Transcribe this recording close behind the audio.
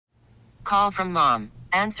call from mom.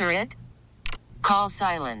 Answer it. Call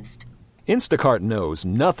silenced. Instacart knows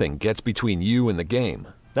nothing gets between you and the game.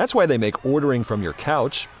 That's why they make ordering from your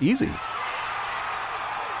couch easy.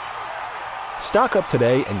 Stock up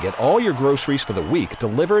today and get all your groceries for the week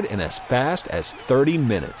delivered in as fast as 30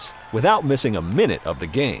 minutes without missing a minute of the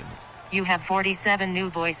game. You have 47 new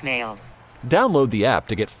voicemails. Download the app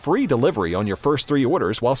to get free delivery on your first 3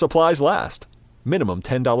 orders while supplies last. Minimum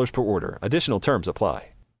 $10 per order. Additional terms apply.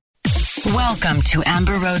 Welcome to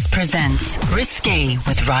Amber Rose Presents RaqC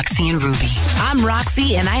with RaqC and Rubi. I'm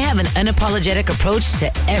RaqC, and I have an unapologetic approach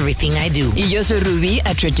to everything I do. Y yo soy Rubi,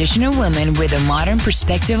 a traditional woman with a modern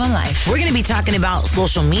perspective on life. We're going to be talking about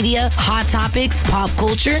social media, hot topics, pop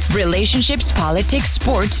culture, relationships, politics,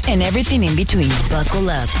 sports, and everything in between.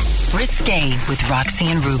 Buckle up. RaqC with RaqC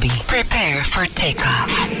and Rubi. Prepare for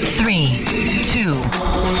takeoff. 3, 2,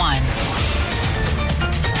 1.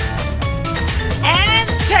 And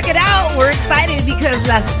check it out. We're excited because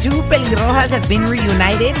las two pelirrojas have been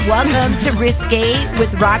reunited. Welcome to RaqC with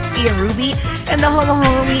RaqC and Rubi. And the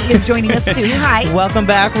homie is joining us too. Hi. Welcome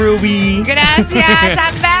back, Ruby. Gracias,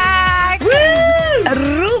 I'm back.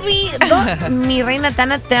 Ruby, mi reina, te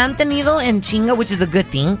han tenido en chinga, which is a good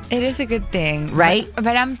thing. It is a good thing, right?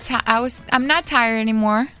 But I'm not tired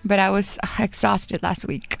anymore. But I was exhausted last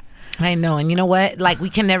week. I know, and you know what? Like, we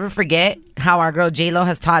can never forget how our girl J-Lo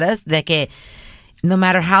has taught us that no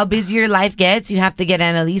matter how busy your life gets, you have to get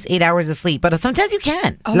in at least 8 hours of sleep. But sometimes you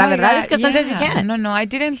can. Oh La verdad es que sometimes you can. No, I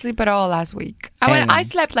didn't sleep at all last week. I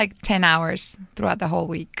slept like 10 hours throughout the whole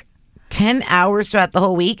week. 10 hours throughout the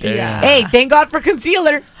whole week? Yeah. Hey, thank God for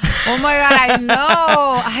concealer. Oh my God,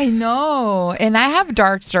 I know. And I have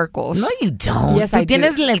dark circles. No, you don't. Yes, I do.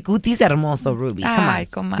 Tienes el cutis hermoso, Ruby.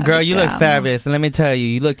 Come on. Girl, you look fabulous. And let me tell you,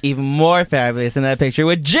 you look even more fabulous in that picture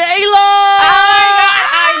with J-Lo!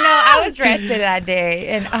 I was rested that day.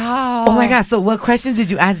 And oh my God. So what questions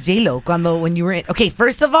did you ask J-Lo when you were in? Okay,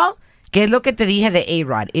 first of all, ¿qué es lo que te dije de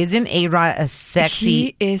A-Rod? Isn't A-Rod a sexy?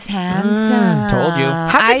 He is handsome. Told you.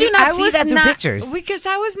 How could you not see that through pictures? Because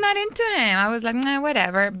I was not into him. I was like,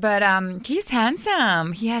 whatever. But he's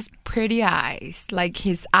handsome. He has pretty eyes. Like,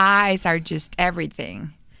 his eyes are just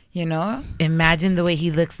everything, you know? Imagine the way he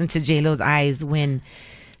looks into J-Lo's eyes when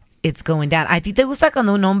it's going down. A ti te gusta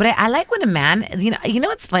cuando un hombre. I like when a man, you know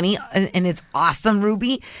what's funny and it's awesome,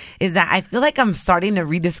 Ruby, is that I feel like I'm starting to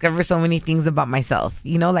rediscover so many things about myself.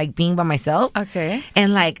 You know, like being by myself. Okay.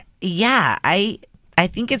 And like, yeah, I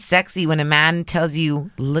think it's sexy when a man tells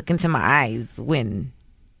you, look into my eyes in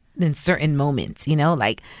certain moments, you know,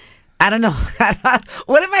 like, I don't know.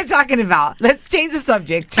 What am I talking about? Let's change the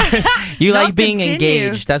subject. You like being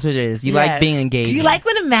engaged. That's what it is. You like being engaged. Do you like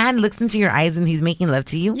when a man looks into your eyes and he's making love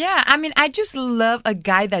to you? Yeah. I mean, I just love a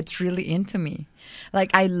guy that's really into me. Like,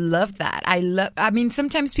 I love that. I mean,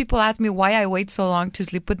 sometimes people ask me why I wait so long to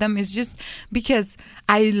sleep with them. It's just because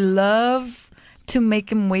I love to make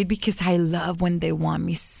them wait because I love when they want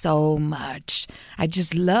me so much. I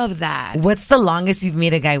just love that. What's the longest you've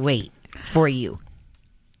made a guy wait for you?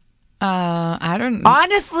 I don't.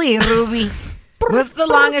 Honestly, Ruby, what's the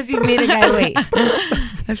longest you've made a guy wait?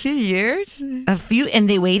 A few years. A few, and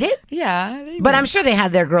they waited? Yeah. But I'm sure they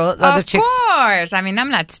had their other chicks. Of course. I mean, I'm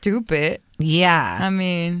not stupid. Yeah. I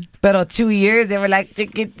mean. But 2 years, they were like,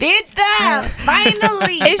 chiquitita,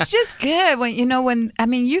 finally. It's just good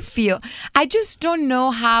you feel. I just don't know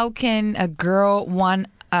how can a girl want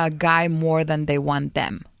a guy more than they want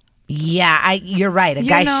them. Yeah, you're right. A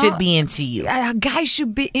guy should be into you. A guy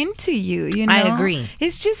should be into you, you know? I agree.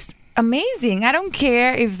 It's just amazing. I don't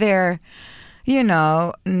care if they're,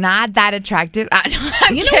 not that attractive.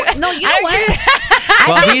 You know what?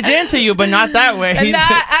 Well, he's into you, but not that way. He's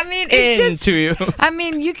it's into you. I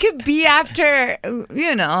mean, you could be after,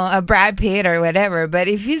 a Brad Pitt or whatever, but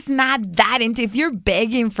if he's not that if you're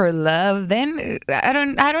begging for love, then I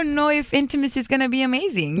don't know if intimacy is gonna be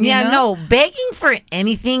amazing. Yeah, no, begging for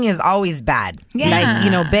anything is always bad. Yeah.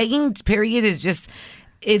 Like, begging, period, is just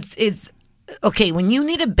it's. Okay, when you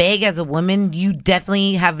need to beg as a woman, you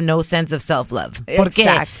definitely have no sense of self-love.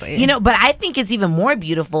 Exactly. But I think it's even more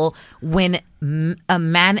beautiful when a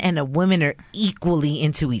man and a woman are equally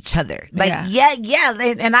into each other. Like, yeah.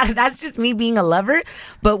 And that's just me being a lover.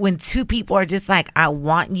 But when two people are just like, I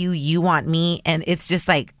want you, you want me. And it's just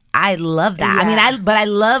like, I love that.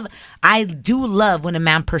 Yeah. I do love when a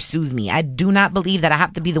man pursues me. I do not believe that I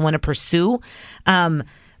have to be the one to pursue.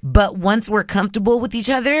 But once we're comfortable with each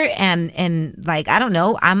other and like, I don't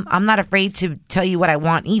know, I'm not afraid to tell you what I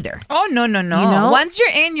want either. Oh, no. You know? Once you're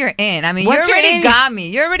in, you're in. I mean, you already got me.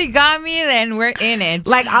 You already got me, then we're in it.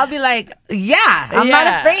 Like, I'll be like, yeah, I'm not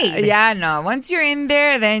afraid. Yeah, no. Once you're in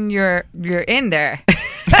there, then you're in there.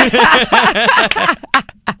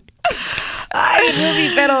 Ay,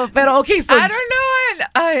 Ruby, pero okay, so I don't know.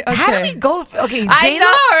 Okay. How do we go? Okay, J-Lo, I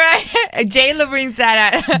know, right? J-Lo brings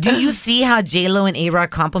that out. Do you see how J-Lo and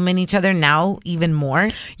A-Rod compliment each other now even more?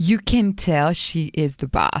 You can tell she is the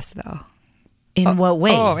boss, though. In what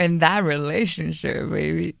way? Oh, in that relationship,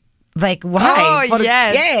 baby. Like, why? Oh,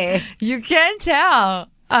 yes. Yeah. You can tell.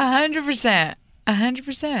 100%.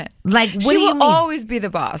 100%. Like, what she do you will mean? always be the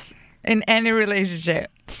boss in any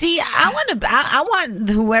relationship. See, I want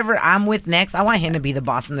whoever I'm with next, I want him to be the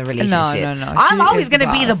boss in the relationship. No. I'm always going to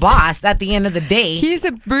be the boss at the end of the day. He's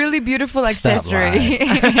a really beautiful accessory.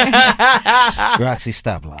 Roxy,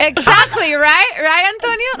 stop lying. Exactly, right,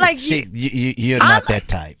 Antonio? Like, you're not that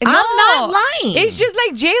type. I'm not lying. It's just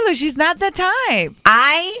like J-Lo. She's not that type.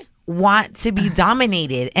 I want to be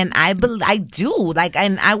dominated, and I do. Like,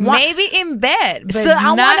 and I want maybe in bed, but so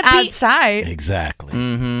I not wanna be, outside. Exactly. I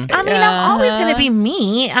mean, I'm always gonna be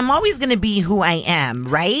me. I'm always gonna be who I am,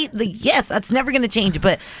 right? Like, yes, that's never gonna change.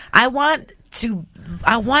 But I want to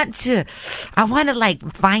like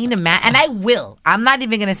find a man, and I will. I'm not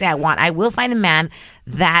even gonna say I want. I will find a man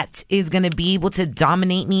that is gonna be able to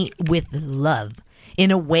dominate me with love. In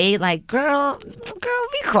a way, like, girl,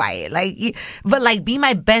 be quiet. Like, but like, be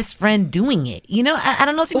my best friend doing it. You know, I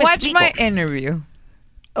don't know. Si Watch my interview.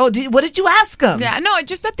 Oh, what did you ask him? Yeah, no,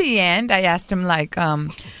 just at the end, I asked him like,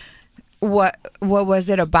 what was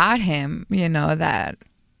it about him? You know, that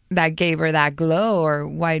gave her that glow, or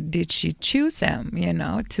why did she choose him? You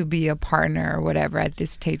know, to be a partner or whatever at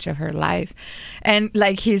this stage of her life, and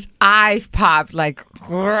like his eyes popped like.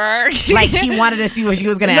 Like he wanted to see what she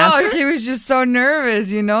was going to answer? No, he was just so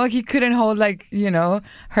nervous, you know. He couldn't hold, like, you know,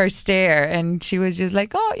 her stare. And she was just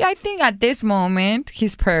like, oh, I think at this moment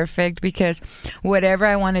he's perfect because whatever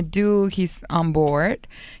I want to do, he's on board.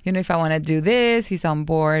 You know, if I want to do this, he's on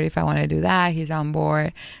board. If I want to do that, he's on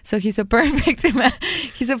board. So he's a perfect, you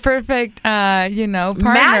know,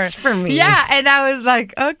 partner. Match for me. Yeah, and I was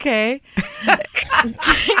like, okay.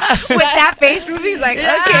 With that face, Ruby's like,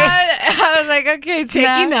 yeah, okay. I was like, okay,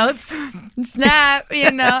 taking notes. Snap,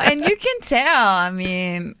 you know, and you can tell. I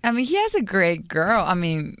mean, he has a great girl. I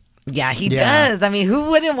mean, yeah, he does. I mean,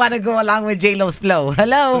 who wouldn't want to go along with J-Lo's flow?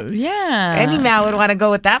 Hello, yeah. Any man would want to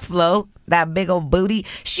go with that flow, that big old booty.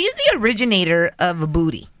 She's the originator of a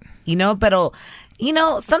booty, you know. But you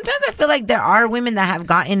know, sometimes I feel like there are women that have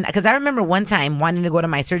gotten, because I remember one time wanting to go to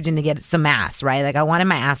my surgeon to get some ass, right? Like I wanted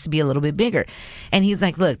my ass to be a little bit bigger, and he's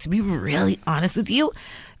like, "Look, to be really honest with you,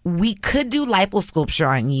 we could do liposculpture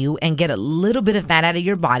on you and get a little bit of fat out of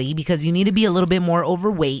your body because you need to be a little bit more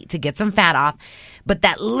overweight to get some fat off. But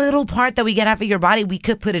that little part that we get off of your body, we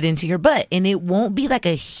could put it into your butt. And it won't be like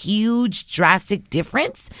a huge, drastic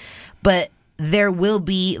difference, but there will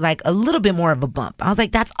be like a little bit more of a bump." I was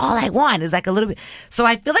like, that's all I want is like a little bit. So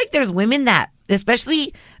I feel like there's women that,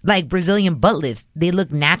 especially like Brazilian butt lifts, they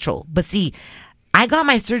look natural. But see, I got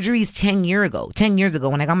my surgeries 10 years ago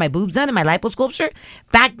when I got my boobs done and my liposculpture.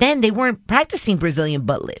 Back then, they weren't practicing Brazilian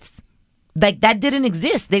butt lifts. Like, that didn't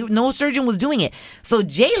exist. No surgeon was doing it. So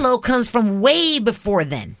J-Lo comes from way before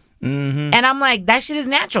then. Mm-hmm. And I'm like, that shit is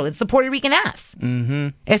natural. It's the Puerto Rican ass. Mm-hmm.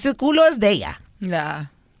 Ese culo es de ella. Yeah.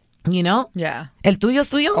 You know? Yeah. ¿El tuyo es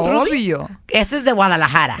tuyo, Ruby? Obvio. Ese es de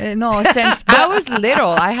Guadalajara. No, since I was little,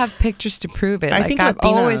 I have pictures to prove it. I like, think I've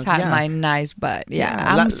Latinas, always had my nice butt. Yeah.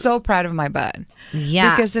 I'm so proud of my butt.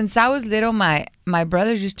 Yeah. Because since I was little, my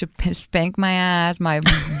brothers used to spank my ass, my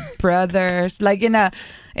brothers, like in a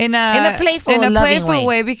playful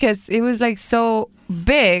way, because it was like so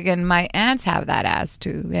big, and my aunts have that ass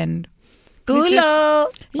too. And it's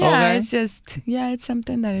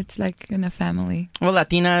something that it's like in a family. Well,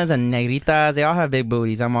 Latinas and negritas, they all have big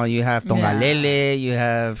booties. You have Tongalele, you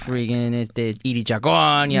have freaking Iri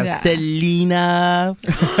Chacon, you have Selena.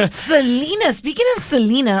 Selena, speaking of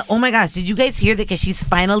Selena, oh my gosh, did you guys hear that? Because she's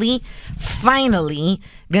finally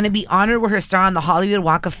going to be honored with her star on the Hollywood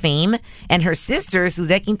Walk of Fame. And her sister,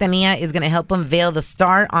 Suzette Quintanilla, is going to help unveil the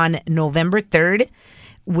star on November 3rd.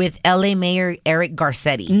 With LA Mayor Eric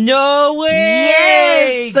Garcetti. No way!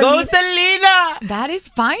 Yes! Go Selena! That is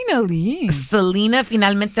finally. Selena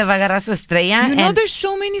finalmente va a agarrar su estrella. You know, there's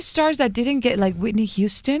so many stars that didn't get, like Whitney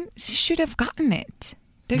Houston. She should have gotten it.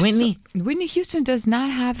 Whitney Houston does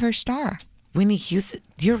not have her star. Whitney Houston,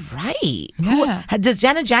 you're right. Yeah. Does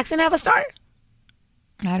Janet Jackson have a star?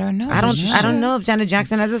 I don't know. I don't know if Janet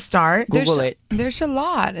Jackson has a star. Google it. There's a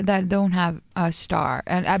lot that don't have a star,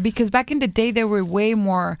 and because back in the day they were way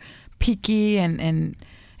more picky, and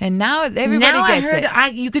now everybody gets it. I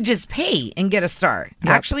heard you could just pay and get a star.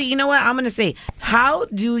 Yep. Actually, you know what? I'm going to say, how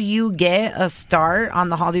do you get a star on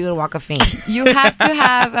the Hollywood Walk of Fame? You have to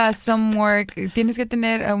have some work. Tienes que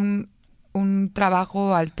tener un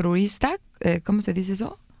trabajo altruista. ¿Cómo se dice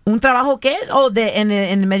eso? ¿Un trabajo qué? ¿En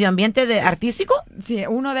el medio ambiente artístico? Sí,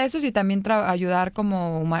 uno de esos y también ayudar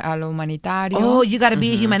como a lo humanitario. Oh, you got to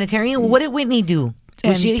be a humanitarian? What did Whitney do?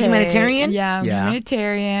 Was she a humanitarian? Yeah,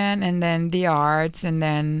 humanitarian, and then the arts, and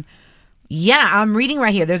then... Yeah, I'm reading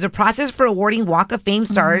right here. There's a process for awarding Walk of Fame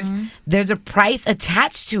stars. There's a price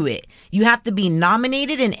attached to it. You have to be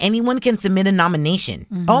nominated, and anyone can submit a nomination.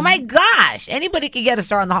 Oh my gosh! Anybody can get a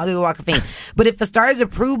star on the Hollywood Walk of Fame. But if the star is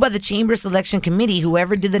approved by the Chamber Selection Committee,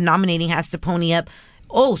 whoever did the nominating has to pony up.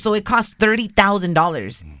 Oh, so it costs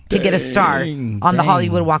 $30,000 to get a star on the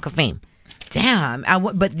Hollywood Walk of Fame. Damn!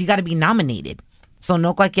 But you got to be nominated. So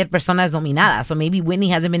no cualquier persona es nominada. So maybe Whitney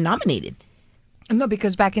hasn't been nominated. No,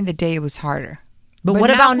 because back in the day it was harder. But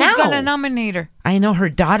what about now? Who's gonna nominate her? I know her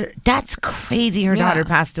daughter. That's crazy. Her daughter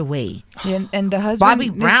passed away. And the husband, Bobby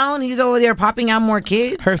Brown, he's over there popping out more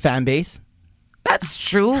kids. Her fan base. That's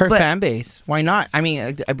true. Her fan base. Why not? I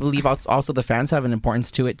mean, I believe also the fans have an importance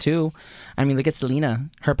to it too. I mean, look at Selena.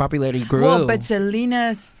 Her popularity grew. Well, but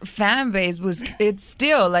Selena's fan base it's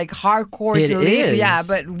still like hardcore Selena. Is. Yeah,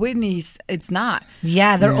 but Whitney's, it's not.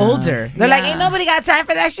 Yeah, they're older. They're like, ain't nobody got time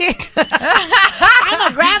for that shit.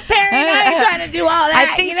 I'm a grandparent. I ain't trying to do all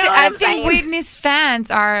that. I think Whitney's fans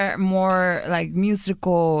are more like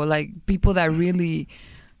musical, like people that really...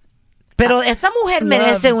 Pero esa mujer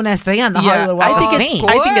merece una estrella on the Hollywood Walk of Fame.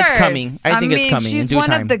 I think it's coming. I think it's coming. She's in due one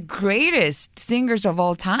time. of the greatest singers of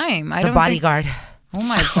all time. The Bodyguard. Oh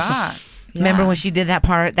my God. Remember when she did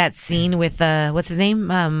that scene with what's his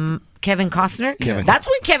name? Kevin Costner? That's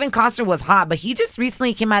when Kevin Costner was hot, but he just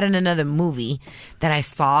recently came out in another movie that I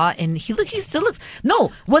saw, and he still looks...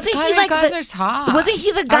 No, wasn't he like... Kevin Costner's hot. Wasn't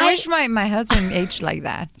he the guy... I wish my husband aged like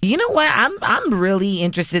that. You know what? I'm really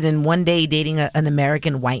interested in one day dating an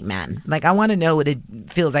American white man. Like, I want to know what it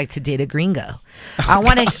feels like to date a gringo. I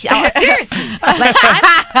want to... seriously. Like,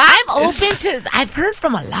 I'm open to... I've heard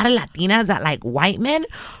from a lot of Latinas that, like, white men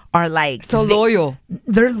are like... So loyal.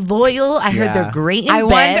 They're loyal. I heard they're great in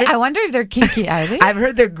bed. I wonder if they're kinky, are they? I've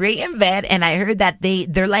heard they're great in bed, and I heard that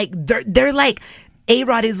they're like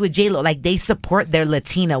A-Rod is with J-Lo. Like, they support their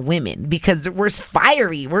Latina women because we're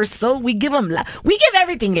fiery. We give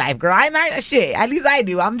everything life, girl. I'm not shit. At least I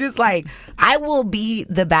do. I'm just like, I will be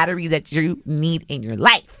the battery that you need in your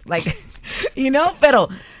life. Like, you know, pero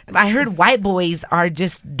I heard white boys are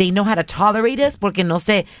just, they know how to tolerate us porque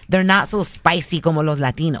they're not so spicy como los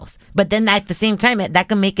Latinos. But then at the same time, that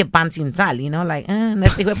can make it pan sin sal, you know, like,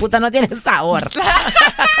 este hijo de puta no tiene sabor.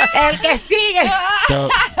 El que sigue. So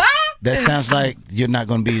that sounds like he's not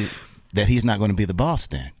going to be the boss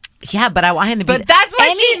then. Yeah, but I want him to be. But that's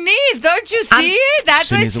what she needs, don't you see it? That's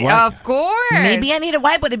she what needs a wife. Of course. Maybe I need a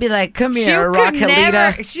wife, but to be like, come here,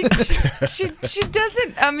 Raquelita. She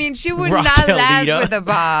doesn't. I mean, she would Raquelita. not last with the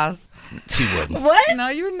boss. She wouldn't. What? No,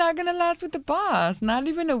 you're not gonna last with the boss. Not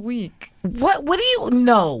even a week. What do you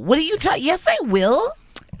know? What do you talk? Yes, I will.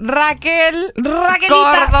 Raquelita.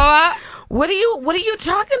 Córdoba. What are you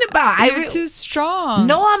talking about? You're too strong.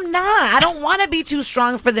 No, I'm not. I don't want to be too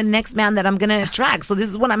strong for the next man that I'm going to attract. So this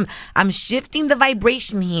is what I'm shifting the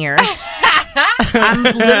vibration here. I'm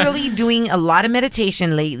literally doing a lot of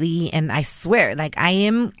meditation lately, and I swear, like, I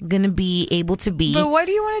am going to be able to be. But why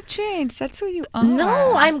do you want to change? That's who you are.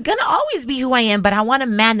 No, I'm going to always be who I am, but I want a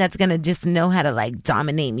man that's going to just know how to, like,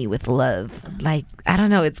 dominate me with love. Like, I don't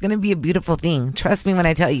know. It's going to be a beautiful thing. Trust me when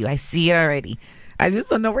I tell you. I see it already. I just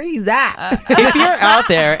don't know where he's at. If you're out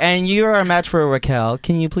there and you are a match for Raquel,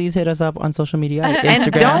 can you please hit us up on social media? Instagram?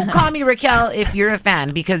 And don't call me Raquel if you're a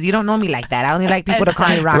fan, because you don't know me like that. I only like people to call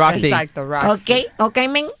me Roxy. Exacto, Roxy. Okay,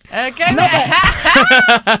 Ming? Okay. No,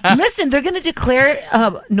 listen, they're going to declare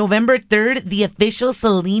November 3rd the official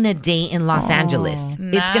Selena Day in Los Angeles.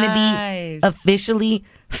 Nice. It's going to be officially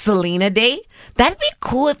Selena Day. That'd be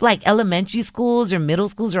cool if, like, elementary schools or middle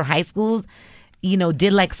schools or high schools, you know,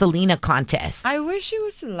 did like Selena contests. I wish she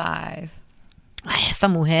was alive. Esa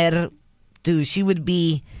mujer, dude, she was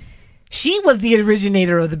the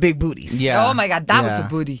originator of the big booties. Yeah. Oh my God, that was a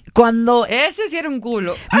booty. Cuando Ese sí era un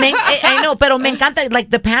culo. I know, pero me encanta, like,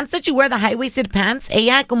 the pants that you wear, the high-waisted pants.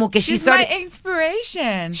 Ella como que She's my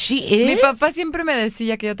inspiration. She is. Mi papá siempre me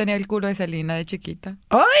decía que yo tenía el culo de Selena de chiquita.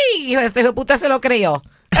 Ay, este hijo de puta se lo creyó.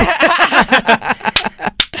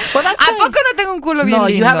 Well, ¿a poco no tengo un culo culo bien No,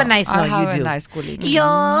 you lindo. have a nice, no, I have you a do. nice culito.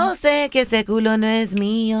 Yo sé que ese culo no es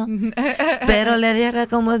mío, pero le diera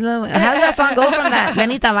como es lo... How does that song go from that?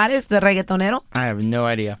 Lenny Tavares, the reggaetonero? I have no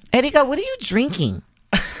idea. Erika, what are you drinking?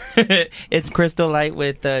 It's Crystal Light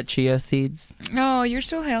with chia seeds, Oh, you're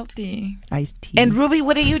so healthy. iced tea. And Ruby,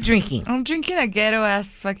 what are you drinking? I'm drinking a ghetto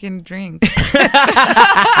ass fucking drink.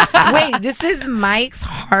 Wait, this is Mike's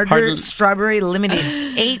Harder Strawberry Limited.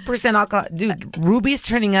 8% alcohol. Dude, Ruby's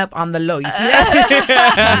turning up on the low. You see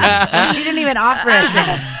that? She didn't even offer us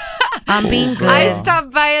any. I'm being good. I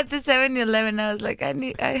stopped by at the 7-Eleven. I was like, I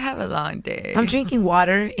have a long day. I'm drinking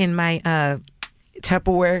water in my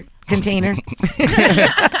Tupperware container.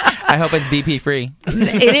 I hope it's BP free.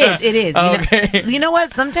 It is. Okay. You know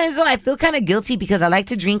what? Sometimes though, I feel kind of guilty because I like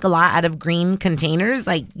to drink a lot out of green containers.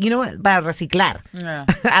 Like, you know what? Para reciclar. Yeah.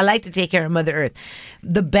 I like to take care of Mother Earth.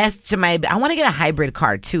 The best to my... I want to get a hybrid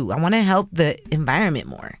car too. I want to help the environment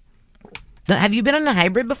more. Have you been on a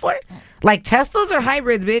hybrid before? Like Teslas or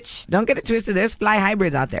hybrids, bitch. Don't get it twisted. There's fly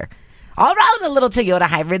hybrids out there. I'll ride a little Toyota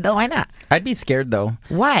hybrid though. Why not? I'd be scared though.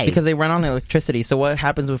 Why? Because they run on electricity. So what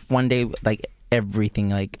happens if one day like everything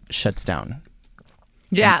like shuts down?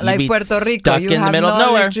 Yeah, You'd like be Puerto Rico. stuck You in the have middle of no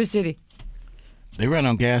nowhere. electricity. They run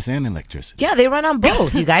on gas and electricity. Yeah, they run on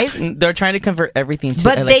both, you guys. They're trying to convert everything to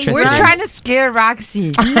But they electricity. We're run- trying to scare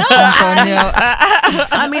RaqC. No.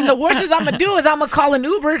 I mean, the worst is I'm gonna do is I'm gonna call an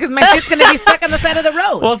Uber because my shit's gonna be stuck on the side of the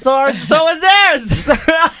road. Well, so is theirs.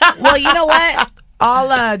 Well, you know what?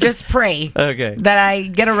 I'll just pray Okay. that I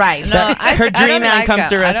get a ride. No, Her dream don't man like comes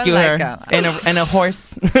to him. I don't rescue like her him. in a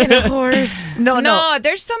horse. And of course, no. No,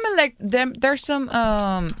 there's some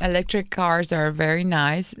electric cars that are very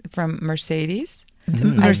nice from Mercedes.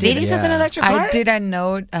 Mercedes has an electric car. I did a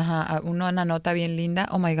note, una nota bien linda.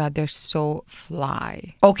 Oh my God, they're so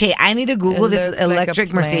fly. Okay, I need to Google It this looks like a electric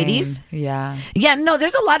plane. Mercedes. Yeah. Yeah, no,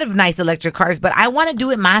 there's a lot of nice electric cars, but I want to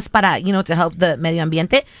do it más para, to help the medio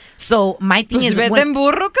ambiente. So my thing Pues is... vete en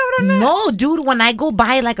burro, cabrona. No, dude, when I go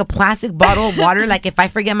buy like a plastic bottle of water, like if I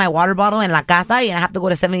forget my water bottle en la casa and I have to go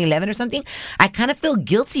to 7-Eleven or something, I kind of feel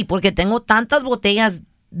guilty porque tengo tantas botellas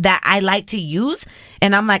that I like to use,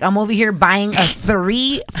 and I'm like, I'm over here buying a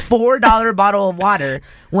 $4 bottle of water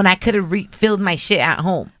when I could have refilled my shit at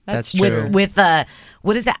home. That's true. With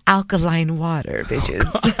what is that? Alkaline water, bitches.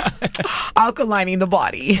 Alkalining the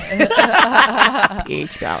body.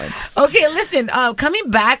 pH balance. Okay, listen, coming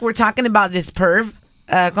back, we're talking about this perv.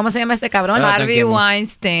 ¿Cómo se llama este cabrón? Harvey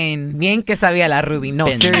Weinstein. Bien que sabía la Ruby. No,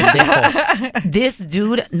 seriously. This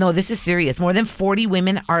dude, no, this is serious. More than 40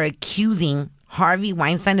 women are accusing Harvey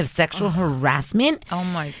Weinstein of sexual harassment. Oh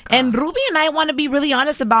my God. And Ruby and I want to be really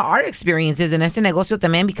honest about our experiences in este negocio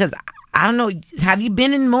también, because I don't know, have you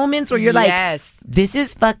been in moments where you're Yes. like, this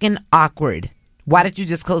is fucking awkward? Why don't you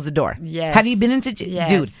just close the door? Yes. Have you been into... Yes.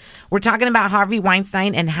 Dude, we're talking about Harvey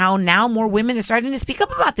Weinstein and how now more women are starting to speak up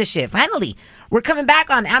about this shit. Finally. We're coming back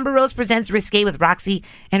on Amber Rose Presents RaqC with RaqC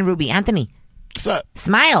and Ruby. Anthony, What's up?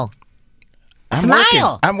 smile. I'm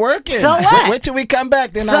Smile. I'm working. So what? Wait till we come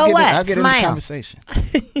back, then So I'll what? get into Smile. the conversation.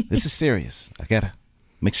 This is serious. I gotta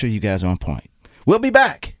make sure you guys are on point. We'll be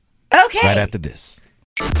back Okay. right after this.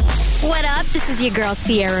 What up? This is your girl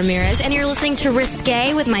Sierra Ramirez, and you're listening to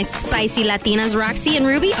RaqC with my spicy Latinas RaqC and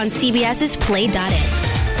Ruby on CBS's Play.it.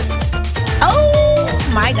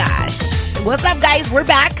 Oh my gosh. What's up, guys? We're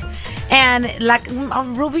back. And like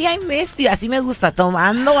Ruby, I missed you. Así me gusta.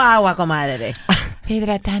 Tomando agua, comadre.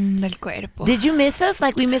 Hidratando el cuerpo. Did you miss us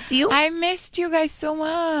like we missed you? I missed you guys so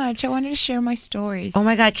much. I wanted to share my stories. Oh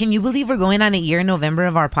my God. Can you believe we're going on a year in November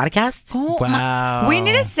of our podcast? Oh, Wow. we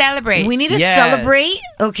need to celebrate. We need to Yes. celebrate,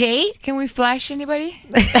 okay? Can we flash anybody?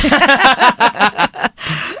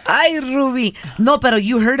 Ay, Ruby. No, pero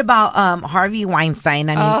you heard about Harvey Weinstein.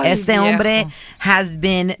 I mean, Ay, este viejo. hombre has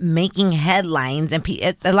been making headlines, and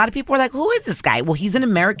a lot of people are like, who is this guy? Well, he's an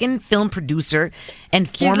American film producer and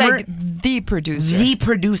He's former... like the producer. The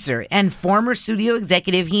producer and former studio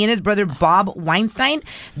executive. He and his brother Bob Weinstein,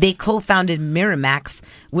 they co-founded Miramax,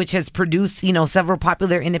 which has produced, several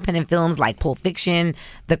popular independent films like Pulp Fiction,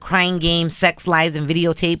 The Crying Game, Sex, Lies, and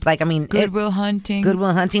Videotape. Like, I mean, Goodwill Hunting.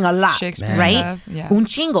 Goodwill Hunting, a lot, Shakespeare right? Love, yeah. Un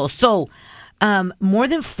chingo. So, more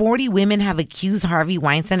than 40 women have accused Harvey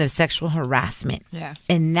Weinstein of sexual harassment. Yeah.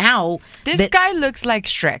 And now... This guy looks like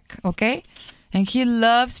Shrek, okay? And he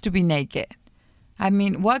loves to be naked. I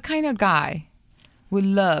mean, what kind of guy would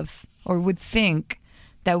love or would think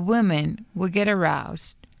that women would get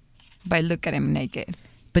aroused by looking at him naked?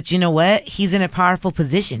 But you know what? He's in a powerful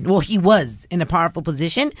position. Well, he was in a powerful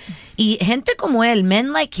position. Y gente como él,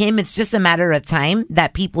 men like him, it's just a matter of time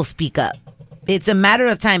that people speak up. It's a matter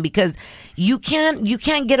of time because, you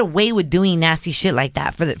can't get away with doing nasty shit like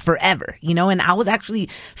that forever, you know. And I was actually,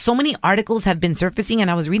 so many articles have been surfacing, and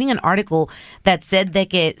I was reading an article that said that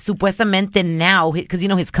que supuestamente now, because you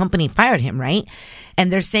know his company fired him, right?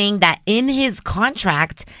 And they're saying that in his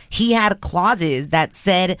contract he had clauses that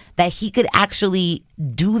said that he could actually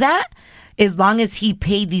do that as long as he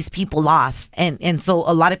paid these people off, and so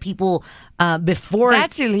a lot of people before,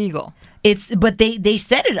 that's illegal. But they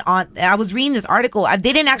said it on. I was reading this article.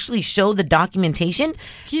 They didn't actually show the documentation.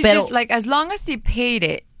 He's just like, as long as he paid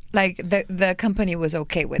it, like the company was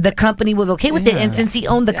okay with it. The company was okay with it, and since he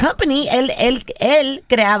owned the company, él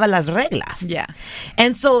creaba las reglas. Yeah,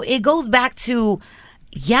 and so it goes back to,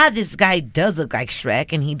 yeah, this guy does look like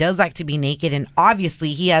Shrek, and he does like to be naked, and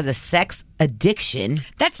obviously he has a sex addiction.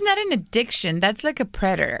 That's not an addiction. That's like a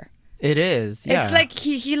predator. It is. Yeah. It's like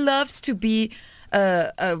he loves to be.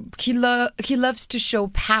 He loves to show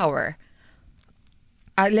power.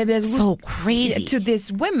 So crazy to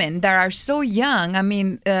these women that are so young. I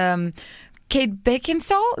mean, Kate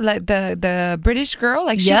Beckinsale, like the British girl,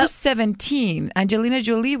 like she was 17. Angelina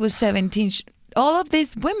Jolie was 17. All of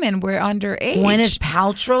these women were underage. Gwyneth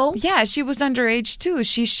Paltrow? Yeah, she was underage too.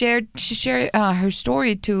 She shared her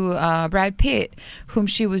story to Brad Pitt, whom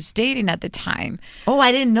she was dating at the time. Oh,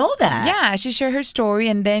 I didn't know that. Yeah, she shared her story,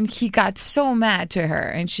 and then he got so mad to her,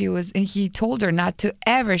 and he told her not to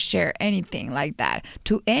ever share anything like that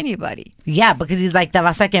to anybody. Yeah, because he's like, te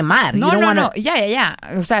vas a quemar. No. Yeah.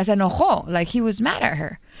 O sea, se enojó. Like, he was mad at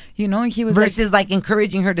her. You know, he was versus like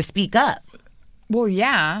encouraging her to speak up. Well,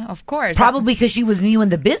 yeah, of course. Probably because she was new in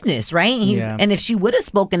the business, right? And if she would have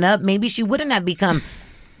spoken up, maybe she wouldn't have become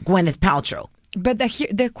Gwyneth Paltrow. But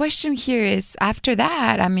the question here is, after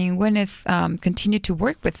that, I mean, Gwyneth continued to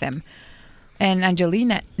work with him. And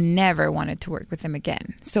Angelina never wanted to work with him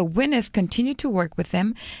again. So Gwyneth continued to work with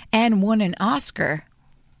him and won an Oscar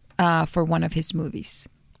for one of his movies.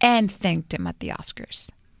 And thanked him at the Oscars.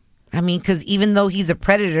 I mean, because even though he's a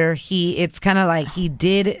predator, it's kind of like he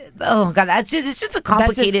did. Oh God, it's just a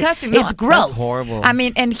complicated. That's disgusting. It's gross. That's horrible. I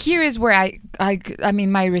mean, and here is where I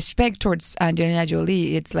mean, my respect towards Angelina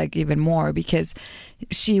Jolie, it's like even more, because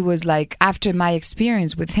she was like, after my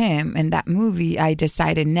experience with him in that movie, I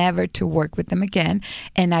decided never to work with him again,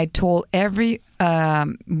 and I told every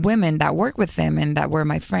women that work with him and that were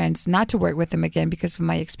my friends not to work with him again because of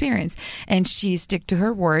my experience, and she stick to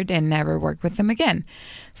her word and never work with him again.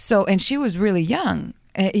 So, and she was really young.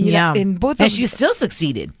 Yeah, in both, and she still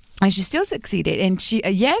succeeded. And she still succeeded. And she,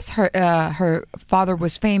 yes, her father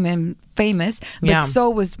was famous, but so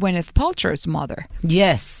was Gwyneth Paltrow's mother.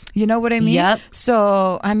 Yes. You know what I mean? Yep.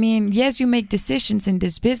 So, I mean, yes, you make decisions in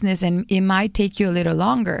this business, and it might take you a little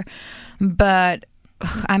longer. But,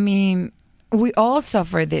 I mean, we all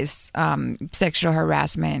suffer this sexual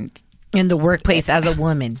harassment in the workplace as a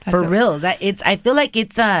woman. For real. I feel like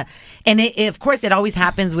it's and it, of course it always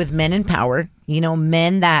happens with men in power, you know,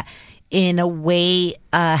 men that in a way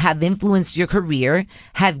have influenced your career,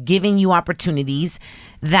 have given you opportunities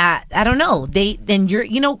that, I don't know, you're,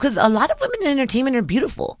 you know, because a lot of women in entertainment are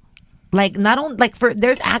beautiful. Like, not only, like,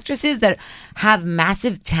 there's actresses that have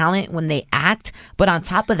massive talent when they act, but on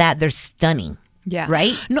top of that, they're stunning. Yeah.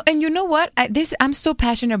 Right? No, and you know what? I'm so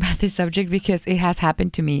passionate about this subject because it has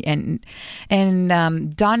happened to me. And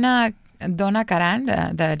Donna Karan,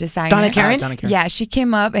 the designer. Donna Karan? Yeah, she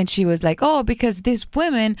came up and she was like, oh, because these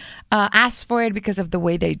women asked for it because of the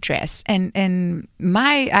way they dress. And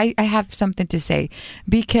I have something to say,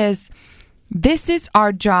 because this is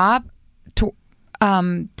our job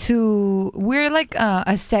to we're like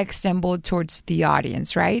a sex symbol towards the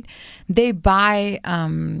audience, right? They buy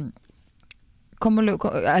an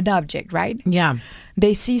object, right? Yeah.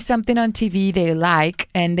 They see something on TV they like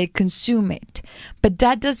and they consume it. But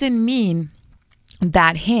that doesn't mean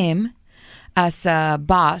that him as a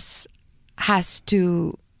boss has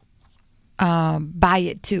to buy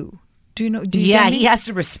it too. Do you know? He has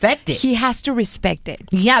to respect it. He has to respect it.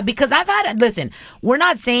 Yeah, because listen, we're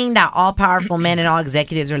not saying that all powerful men and all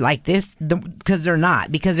executives are like this, because they're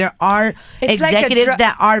not. Because there are executives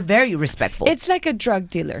that are very respectful. It's like a drug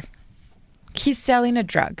dealer. He's selling a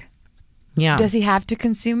drug. Yeah. Does he have to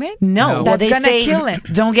consume it? No. That's going to kill him.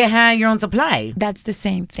 Don't get high on your own supply. That's the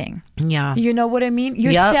same thing. Yeah. You know what I mean?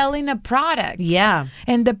 You're selling a product. Yeah.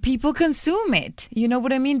 And the people consume it. You know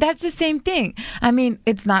what I mean? That's the same thing. I mean,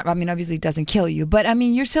 it's not, obviously it doesn't kill you, but I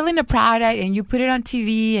mean, you're selling a product and you put it on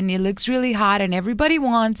TV and it looks really hot and everybody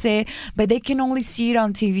wants it, but they can only see it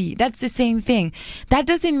on TV. That's the same thing. That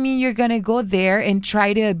doesn't mean you're going to go there and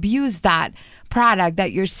try to abuse that product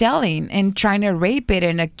that you're selling and trying to rape it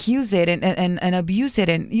and accuse it and abuse it,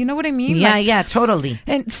 and you know what I mean? Yeah, totally.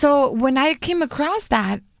 And so when I came across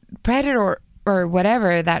that, predator or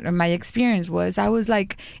whatever that my experience was, I was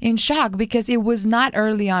like in shock because it was not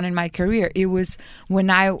early on in my career. It was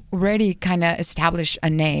when I already kind of established a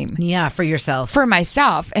name. Yeah, for yourself. For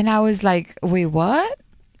myself. And I was like, wait, what?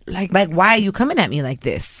 Like why are you coming at me like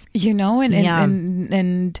this? You know,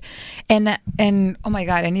 and oh my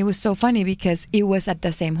God, and it was so funny because it was at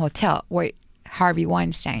the same hotel where Harvey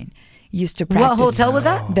Weinstein used to practice. What hotel was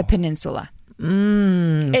that? The Peninsula.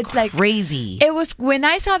 It's like crazy. It was when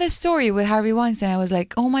I saw this story with Harvey Weinstein, I was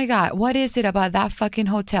like, oh my God, what is it about that fucking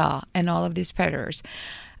hotel and all of these predators?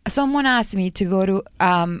 Someone asked me to go to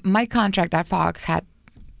my contract at Fox had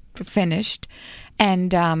finished,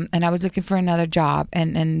 and I was looking for another job,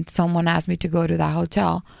 and someone asked me to go to that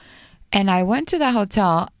hotel, and I went to that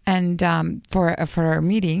hotel and for a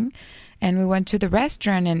meeting. And we went to the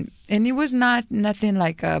restaurant, and it was nothing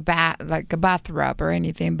like a bath rub or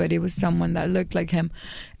anything, but it was someone that looked like him,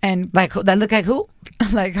 and that looked like who?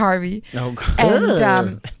 Like Harvey. Oh,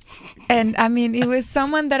 God. And I mean, it was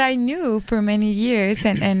someone that I knew for many years,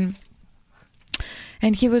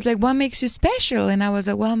 and he was like, what makes you special? And I was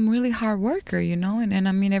like, well, I'm a really hard worker, you know, and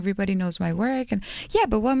I mean, everybody knows my work. And yeah,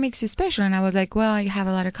 but what makes you special? And I was like, well, I have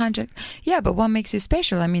a lot of contracts. Yeah, but what makes you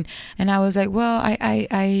special? I mean, and I was like, well,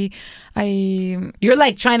 I You're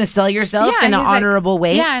like trying to sell yourself in an honorable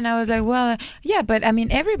way. Yeah, and I was like, well, yeah, but I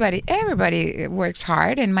mean, everybody works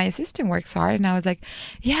hard, and my assistant works hard. And I was like,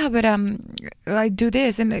 yeah, but I do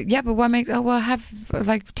this, and yeah, but what makes? Oh, well, I have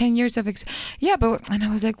like 10 years of yeah, but and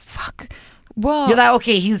I was like, fuck. Well, you're like,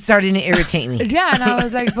 okay, he's starting to irritate me. Yeah, and I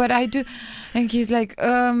was like, but I do, and he's like,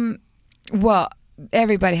 well,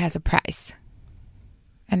 everybody has a price,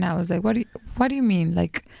 and I was like, what do you mean?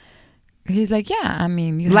 Like, he's like, yeah, I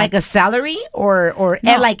mean, you like a salary or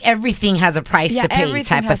No. like everything has a price to pay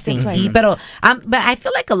type of thing. But I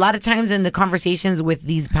feel like a lot of times in the conversations with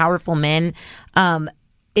these powerful men,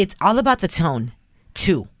 it's all about the tone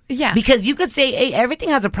too. Yeah, because you could say, hey, everything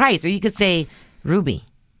has a price, or you could say, Ruby.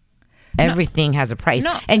 Everything has a price.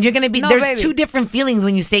 No. And you're going to be, there's baby. two different feelings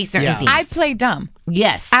when you say certain things. I play dumb.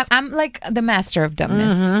 Yes. I'm like the master of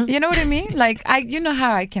dumbness. Mm-hmm. You know what I mean? Like, you know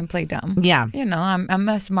how I can play dumb. Yeah. You know, I'm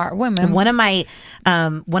a smart woman. One of my,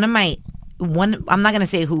 I'm not going to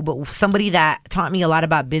say who, but somebody that taught me a lot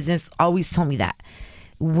about business always told me that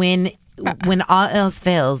when all else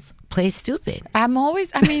fails, play stupid.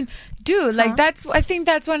 Dude, like I think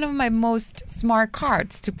that's one of my most smart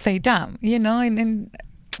cards, to play dumb, you know, and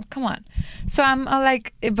come on. So I'm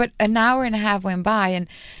like, but an hour and a half went by, and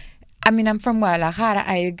I mean, I'm from Guadalajara.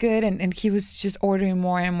 I ate good, and he was just ordering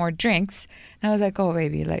more and more drinks. And I was like, oh,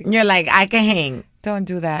 baby, like. You're like, I can hang. Don't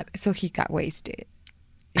do that. So he got wasted,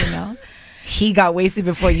 you know? He got wasted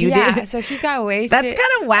before you did? Yeah, so he got wasted. That's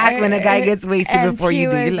kind of whack when a guy gets wasted before you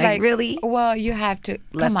do. You're like, really? Well, you have to,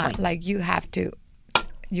 come on, like, you have to,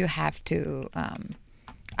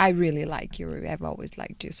 I really like you, Ruby. I've always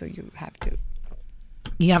liked you, so you have to.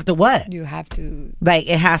 You have to what? You have to. Like,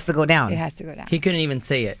 it has to go down. It has to go down. He couldn't even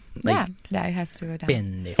say it. Like, yeah, it has to go down.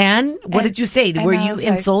 Pendejo. And what did you say? Were you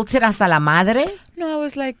insulted hasta la madre? No, I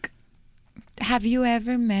was like, have you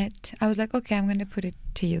ever met, I was like, okay, I'm going to put it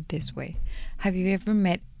to you this way. Have you ever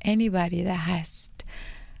met anybody that has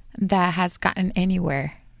gotten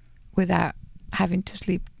anywhere without having to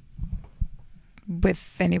sleep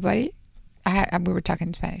with anybody? We were talking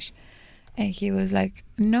in Spanish. And he was like,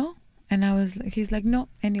 no. And he's like, no,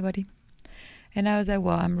 anybody. And I was like,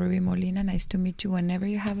 well, I'm Ruby Molina. Nice to meet you. Whenever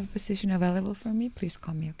you have a position available for me, please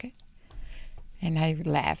call me, okay? And I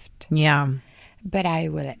left. Yeah. But I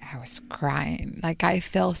was crying. Like, I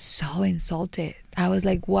felt so insulted. I was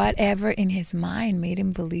like, whatever in his mind made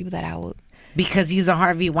him believe that I would. Because he's a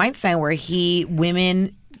Harvey Weinstein where he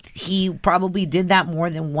probably did that more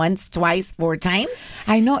than once, twice, 4 times.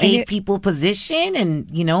 I know. Gave people position, and,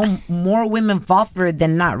 you know, more women fall for it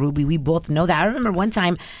than not, Ruby. We both know that. I remember one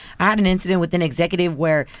time I had an incident with an executive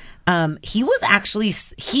where will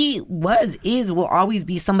always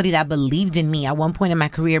be somebody that believed in me at one point in my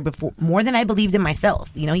career before, more than I believed in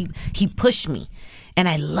myself. You know, he pushed me, and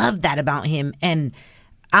I loved that about him. And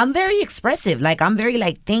I'm very expressive. Like, I'm very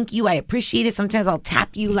like, thank you. I appreciate it. Sometimes I'll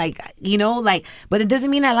tap you, like, you know, like, but it doesn't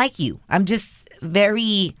mean I like you. I'm just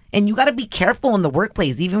very, and you got to be careful in the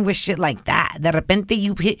workplace, even with shit like that. De repente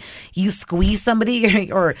you squeeze somebody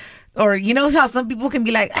or you know how some people can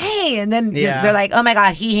be like, hey, and then they're like, oh my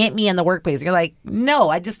God, he hit me in the workplace. You're like, no,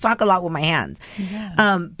 I just talk a lot with my hands.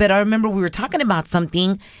 Yeah. But I remember we were talking about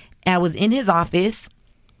something. I was in his office.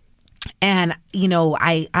 And, you know,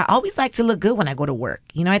 I always like to look good when I go to work.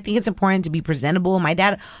 You know, I think it's important to be presentable. My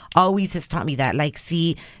dad always has taught me that. Like,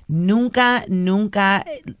 nunca,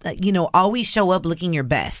 you know, always show up looking your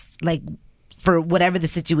best. Like, for whatever the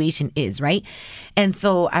situation is, right? And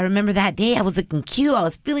so I remember that day I was looking cute, I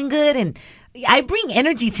was feeling good, and I bring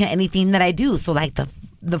energy to anything that I do. So like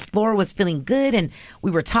the floor was feeling good, and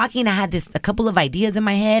we were talking. I had a couple of ideas in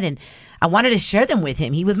my head, and I wanted to share them with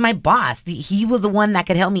him. He was my boss. He was the one that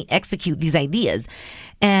could help me execute these ideas.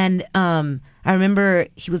 And I remember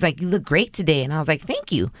he was like, "You look great today," and I was like,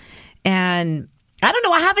 "Thank you." And I don't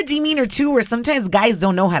know, I have a demeanor too where sometimes guys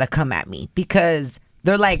don't know how to come at me because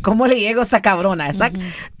they're like, ¿Cómo le llego esta cabrona? It's like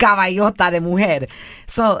caballota de mujer.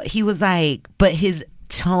 So he was like, but his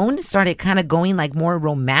tone started kind of going like more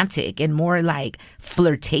romantic and more like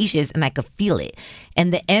flirtatious, and I could feel it.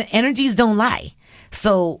 And the energies don't lie.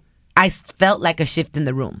 So I felt like a shift in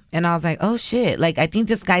the room. And I was like, oh shit. Like, I think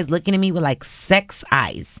this guy's looking at me with like sex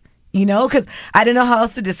eyes, you know, because I didn't know how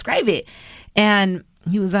else to describe it. And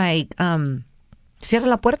he was like, cierra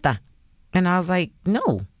la puerta. And I was like,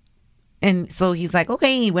 no. And so he's like,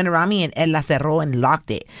 okay. He went around me and él la cerró and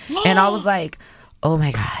locked it. And I was like, oh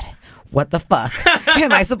my God, what the fuck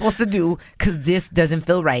am I supposed to do? Because this doesn't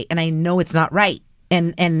feel right. And I know it's not right.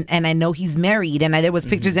 And I know he's married. And there was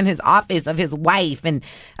pictures in his office of his wife. And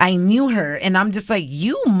I knew her. And I'm just like,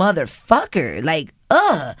 you motherfucker. Like,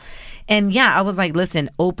 ugh. And yeah, I was like, listen,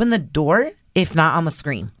 open the door. If not, I'm going to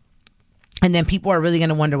scream. And then people are really going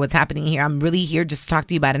to wonder what's happening here. I'm really here just to talk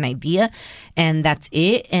to you about an idea, and that's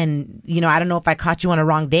it. And, you know, I don't know if I caught you on a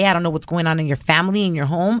wrong day. I don't know what's going on in your family, in your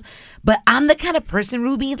home. But I'm the kind of person,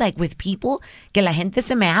 Ruby, like with people, que la gente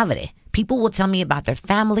se me abre. People will tell me about their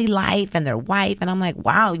family life and their wife. And I'm like,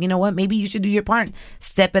 wow, you know what? Maybe you should do your part.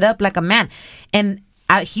 Step it up like a man. And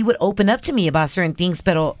he would open up to me about certain things.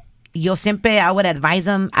 Pero yo siempre, I would advise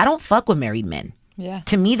him, I don't fuck with married men. Yeah.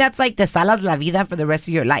 To me, that's like te salas la vida for the rest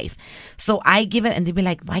of your life. So I give it, and they'd be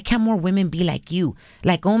like, why can't more women be like you?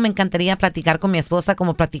 Like, como me encantaría platicar con mi esposa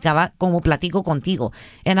como platico contigo.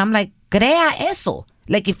 And I'm like, crea eso.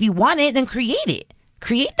 Like, if you want it, then create it.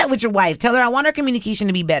 Create that with your wife. Tell her, I want our communication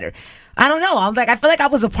to be better. I don't know. I'm like, I feel like I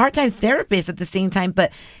was a part-time therapist at the same time,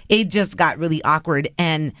 but it just got really awkward.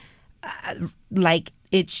 And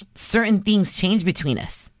certain things changed between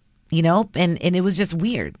us. You know, and it was just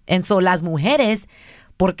weird. And so las mujeres,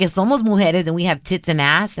 porque somos mujeres and we have tits and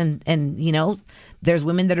ass, and you know, there's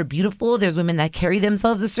women that are beautiful, there's women that carry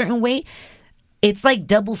themselves a certain way. It's like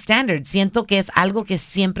double standard. Siento que es algo que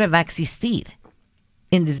siempre va a existir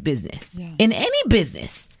in this business. Yeah. In any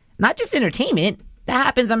business, not just entertainment. That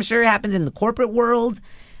happens, I'm sure it happens in the corporate world.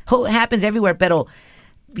 It happens everywhere. Pero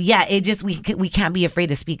yeah, it just, we can't be afraid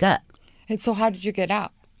to speak up. And so how did you get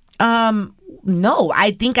out? No,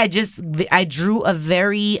 I think I drew a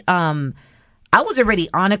very, I was already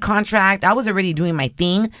on a contract. I was already doing my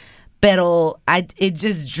thing, pero it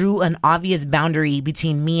just drew an obvious boundary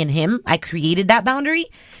between me and him. I created that boundary.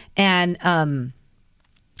 And,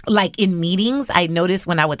 like in meetings, I noticed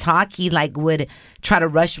when I would talk, he like would try to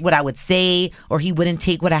rush what I would say, or he wouldn't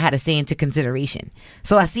take what I had to say into consideration.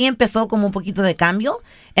 So así empezó como un poquito de cambio.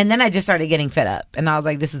 And then I just started getting fed up, and I was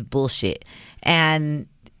like, this is bullshit. And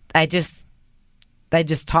I just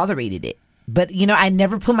tolerated it. But, you know, I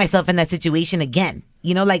never put myself in that situation again.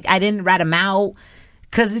 You know, like I didn't rat him out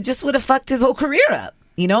because it just would have fucked his whole career up,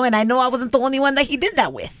 you know? And I know I wasn't the only one that he did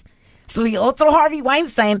that with. So he otro Harvey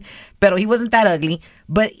Weinstein, pero he wasn't that ugly.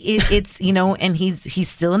 But it's, you know, and he's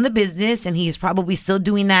still in the business, and he's probably still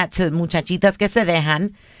doing that to muchachitas que se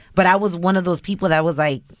dejan. But I was one of those people that was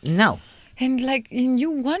like, no. And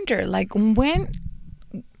you wonder, like, when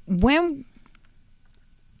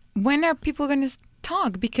are people going to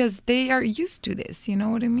talk? Because they are used to this, you know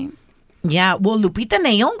what I mean? Yeah, well, Lupita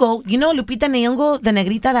Nyong'o, you know Lupita Nyong'o, the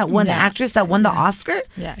negrita that won, the actress that won the Oscar?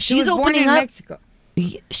 Yeah, she's was opening born in up. Mexico.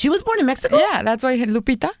 She was born in Mexico? Yeah, that's why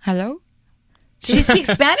Lupita, hello? She speaks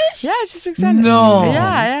Spanish? Yeah, she speaks Spanish. No.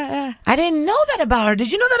 Yeah. I didn't know that about her.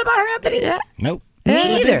 Did you know that about her, Anthony? Yeah. Nope.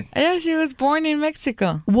 Me either. Yeah, she was born in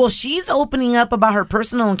Mexico. Well, she's opening up about her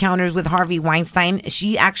personal encounters with Harvey Weinstein.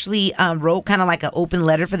 She actually wrote kind of like an open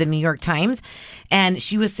letter for the New York Times. And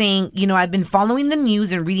she was saying, you know, I've been following the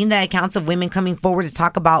news and reading the accounts of women coming forward to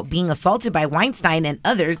talk about being assaulted by Weinstein and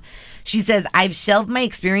others. She says, I've shelved my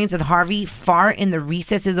experience with Harvey far in the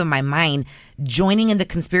recesses of my mind, joining in the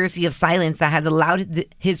conspiracy of silence that has allowed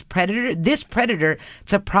this predator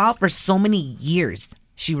to prowl for so many years,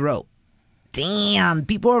 she wrote. Damn,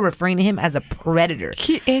 people are referring to him as a predator.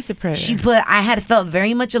 He is a predator. She put, I had felt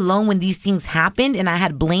very much alone when these things happened, and I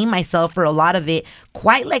had blamed myself for a lot of it,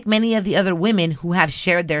 quite like many of the other women who have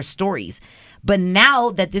shared their stories. But now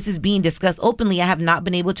that this is being discussed openly, I have not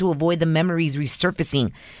been able to avoid the memories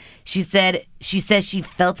resurfacing. She says she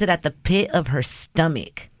felt it at the pit of her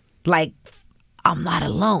stomach. Like, I'm not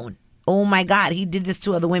alone. Oh my God, he did this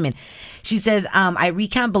to other women. She says, I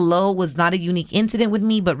recount below was not a unique incident with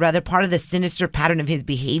me, but rather part of the sinister pattern of his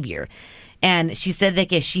behavior. And she said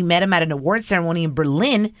that she met him at an award ceremony in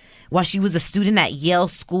Berlin while she was a student at Yale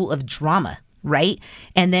School of Drama, right?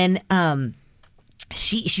 And then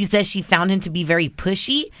she says she found him to be very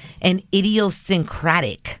pushy and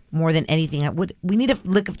idiosyncratic more than anything. We need to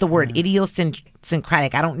look up the word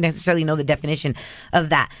idiosyncratic. I don't necessarily know the definition of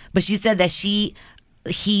that. But she said that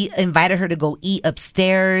he invited her to go eat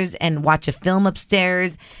upstairs and watch a film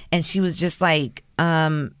upstairs, and she was just like,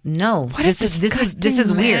 no, this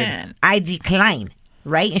is weird. I decline,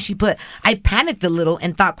 right? And she put, I panicked a little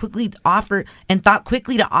and thought quickly to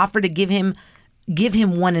offer to give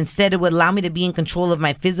him one instead. It would allow me to be in control of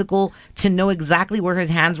my physical, to know exactly where his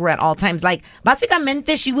hands were at all times. Like,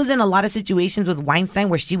 básicamente, she was in a lot of situations with Weinstein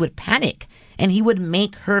where she would panic and he would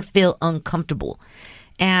make her feel uncomfortable.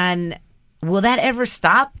 And will that ever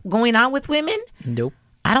stop going on with women? Nope.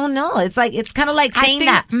 I don't know. It's kind of like saying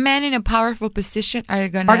that men in a powerful position are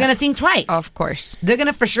gonna think twice. Of course, they're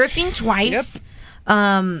gonna for sure think twice.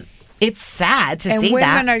 Yep. It's sad to say that. And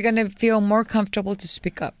women are gonna feel more comfortable to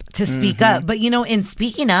speak up. But in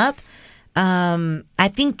speaking up,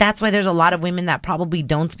 I think that's why there's a lot of women that probably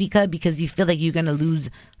don't speak up, because you feel like you're gonna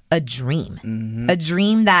lose a dream, a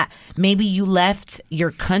dream that maybe you left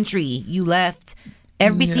your country, you left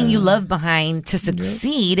everything you love behind to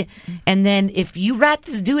succeed. And then if you rat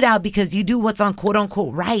this dude out because you do what's on quote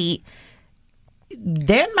unquote right,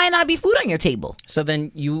 there might not be food on your table. So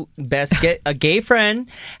then you best get a gay friend,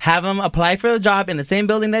 have him apply for the job in the same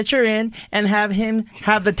building that you're in, and have him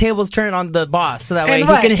have the tables turned on the boss, so that way he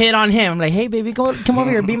can hit on him. Like, hey baby, come over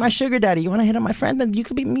here, be my sugar daddy. You want to hit on my friend? Then you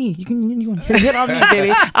could be me. You can hit on me,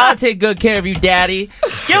 baby. I'll take good care of you, daddy.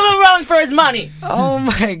 Give him a run for his money. Oh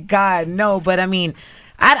my God, no. But I mean,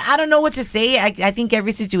 I don't know what to say. I think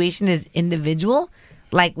every situation is individual.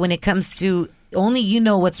 Like when it comes to, only you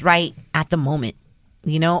know what's right at the moment.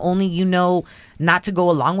 Only you know not to go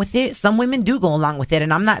along with it. Some women do go along with it,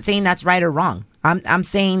 and I'm not saying that's right or wrong. I'm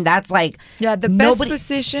saying that's like, the best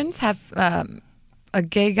positions have a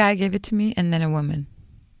gay guy give it to me, and then a woman.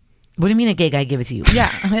 What do you mean a gay guy give it to you? Yeah.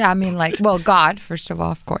 I mean, like, well, God first of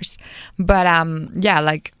all, of course, but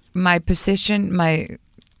like my position, like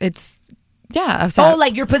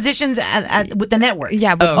your positions with the network.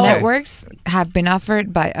 Yeah, but networks have been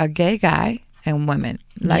offered by a gay guy and women.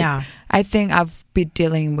 Like, I think I've been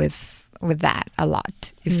dealing with that a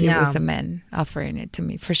lot. If it was a man offering it to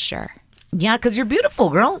me, for sure. Yeah, because you're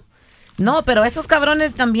beautiful, girl. No, pero esos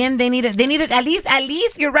cabrones también, they need it. At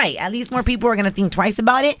least you're right. At least more people are going to think twice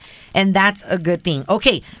about it. And that's a good thing.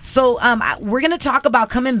 Okay, so we're going to talk about,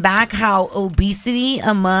 coming back, how obesity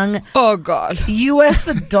among U.S.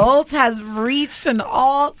 adults has reached an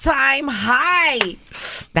all-time high.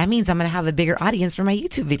 That means I'm going to have a bigger audience for my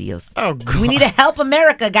YouTube videos. Oh, God. We need to help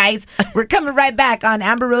America, guys. We're coming right back on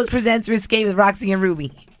Amber Rose Presents RaqC with RaqC and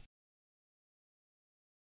Rubi.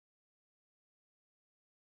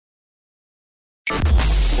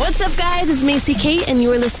 What's up, guys? It's Macy Kate, and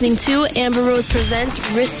you're listening to Amber Rose Presents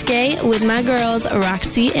RaqC with my girls,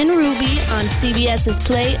 RaqC and Rubi, on CBS's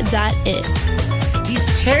Play.it.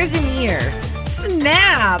 These chairs in here.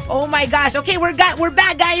 Snap. Oh, my gosh. Okay, we're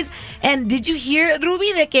back, guys. And did you hear,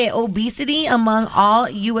 Rubi, that obesity among all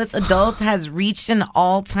U.S. adults has reached an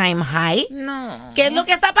all-time high? No. ¿Qué es lo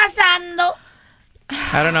que está pasando?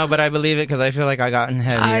 I don't know, but I believe it because I feel like I gotten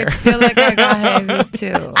heavier. I feel like I got heavy,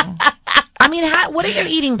 too. I mean, what are your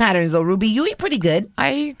eating patterns, though, Rubi? You eat pretty good.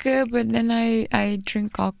 I eat good, but then I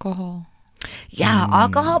drink alcohol. Yeah,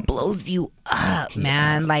 alcohol blows you up,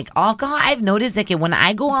 man. Like, alcohol, I've noticed that when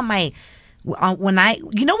I go on my...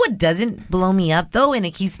 you know what doesn't blow me up, though, and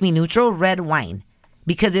it keeps me neutral? Red wine.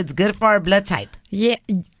 Because it's good for our blood type. Yeah.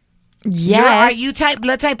 Yes. Are you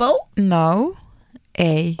blood type O? No.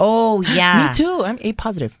 A. Oh, yeah. Me too. I'm A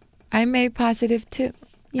positive. I'm A positive, too.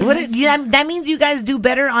 Yes. That means you guys do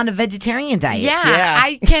better on a vegetarian diet. Yeah.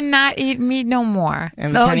 I cannot eat meat no more.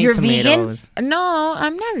 And you're vegan? No,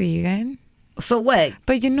 I'm not vegan. So what?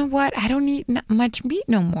 But you know what? I don't eat much meat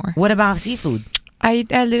no more. What about seafood? I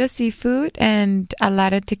eat a little seafood and a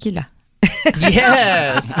lot of tequila.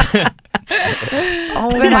 Yes.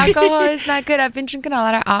 But alcohol is not good. I've been drinking a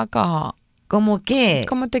lot of alcohol. ¿Cómo qué?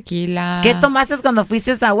 Como tequila. ¿Qué tomaste cuando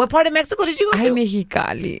fuiste a... What part of Mexico did you go to?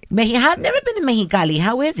 Mexicali. I've never been to Mexicali.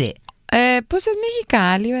 How is it? Pues es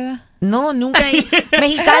Mexicali, ¿verdad? No, nunca he...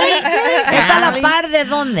 Mexicali es a la par de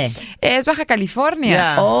 ¿dónde? Es Baja California.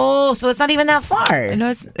 Yeah. Oh, so it's not even that far.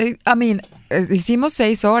 No, I mean, hicimos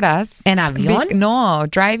 6 horas. ¿En avión? No,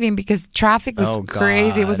 driving because traffic was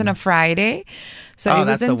crazy. It was on a Friday. So it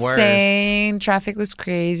was insane. Traffic was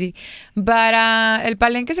crazy. But el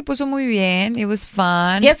palenque se puso muy bien. It was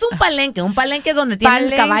fun. ¿Qué es un palenque? ¿Un palenque es donde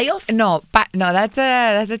tienen caballos? No, that's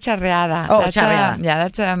a charreada. Oh,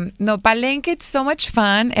 charreada. No, palenque, it's so much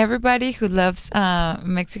fun. Everybody who loves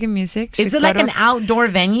Mexican music. Is it like an outdoor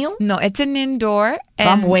venue? No, it's an indoor.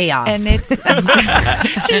 I'm way off. And it's...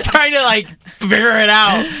 She's trying to like figure it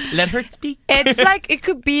out. Let her speak. It's like, it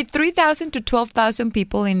could be 3,000 to 12,000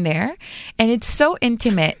 people in there. And it's so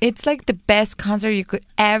intimate. It's like the best concert you could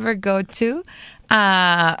ever go to.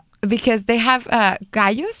 Because they have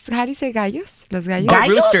gallos. How do you say gallos? Los gallos? Oh,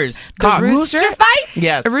 roosters. Rooster fights?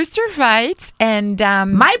 Yes. Rooster fights. And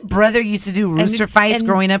my brother used to do rooster fights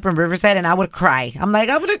growing up in Riverside, and I would cry. I'm like,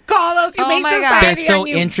 I'm going to call those Humane Society. They're so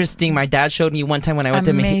interesting. My dad showed me one time when I went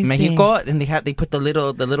to Mexico, and they put the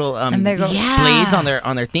little blades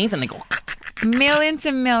on their things, and they go... Millions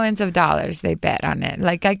and millions of dollars they bet on it.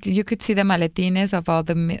 Like you could see the maletines of all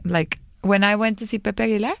the... Like when I went to see Pepe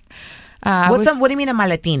Aguilar... what do you mean a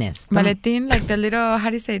maletines? Maletin, like the little, how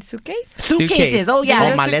do you say it, suitcase? Suitcases, oh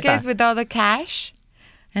yeah. The little suitcase with all the cash.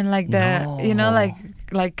 And like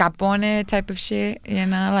like capone type of shit,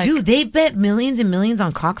 like. Dude, they bet millions and millions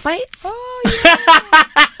on cockfights? Oh, yeah.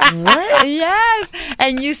 What? Yes.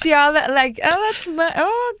 And you see all that, like,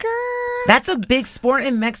 girl. That's a big sport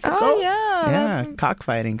in Mexico? Oh, yeah. Yeah,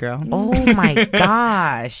 cockfighting, girl. Oh, my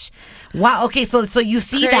gosh. Wow. Okay, so you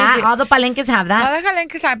see that. All the palenques have that. All the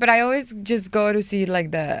palenques have, but I always just go to see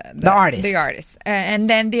like the artist. The artist. And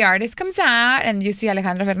then the artist comes out and you see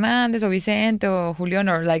Alejandro Fernández or Vicente or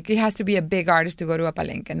Julián, or like it has to be a big artist to go to a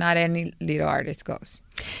palenque. Not any little artist goes.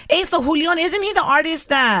 Hey, so Julián, isn't he the artist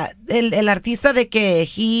that el artista de que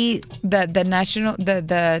he the national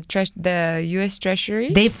the U.S.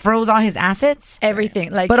 Treasury, they froze all his assets,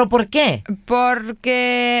 everything, like. Pero por qué?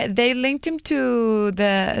 Porque they linked him to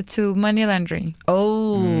money laundering.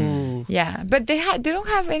 Oh, yeah, but they don't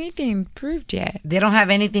have anything proved yet. They don't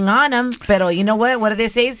have anything on him. Pero you know what? What do they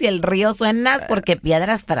say? Si el río suena es porque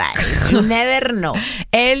piedras trae. You never know.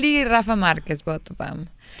 Él y Rafa Márquez, both of them.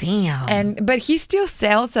 Damn. But he still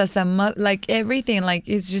sells us like everything, like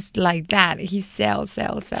it's just like that. He sells.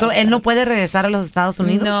 So él no puede regresar a los Estados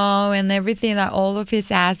Unidos? No, and everything, like all of his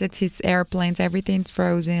assets, his airplanes, everything's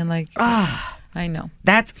frozen. Like, I know.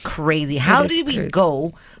 That's crazy. How did we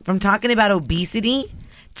go from talking about obesity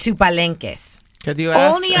to palenques?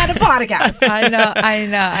 Only on a podcast. I know.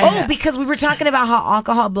 Oh, because we were talking about how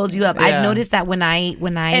alcohol builds you up. Yeah. I've noticed that when I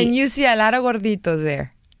and you see a lot of gorditos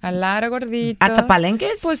there. A lot of gorditos. ¿At the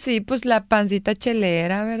palenques? Pues sí, pues la pancita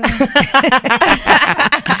chelera, ¿verdad?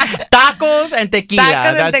 Tacos and tequila.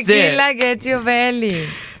 Tacos and tequila it. gets you belly.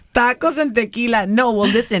 Tacos and tequila. No, well,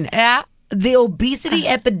 listen. Yeah. The obesity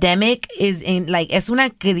epidemic is es una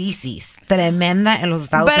crisis tremenda en los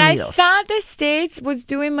Estados Unidos. But I thought the States was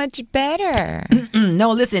doing much better.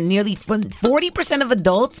 No, listen, nearly 40% of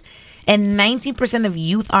adults and 19% of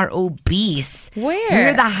youth are obese. Where?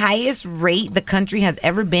 We're the highest rate the country has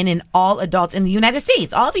ever been in all adults in the United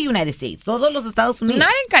States. All the United States. Todos los Estados Unidos.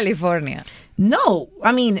 Not in California. No.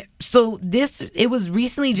 I mean, so it was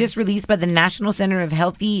recently just released by the National Center of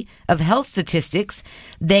Health Statistics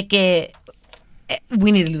de que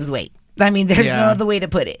we need to lose weight. I mean, there's no other way to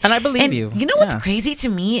put it. And I believe you. You know what's crazy to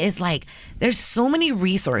me is like there's so many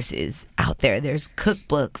resources out there. There's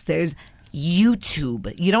cookbooks. There's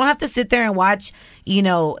YouTube. You don't have to sit there and watch,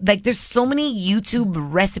 like there's so many YouTube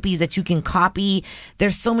recipes that you can copy.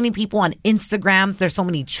 There's so many people on Instagrams. There's so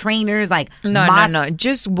many trainers. Like No.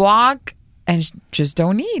 Just walk and just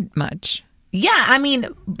don't eat much. Yeah, I mean,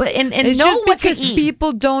 but and it's know just what because to eat.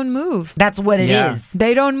 People don't move. That's what it is.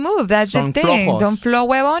 They don't move. That's the thing. Flojos. Don't flow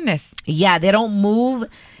huevones. Yeah, they don't move.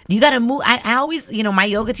 You got to move. I always, my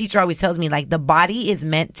yoga teacher always tells me like the body is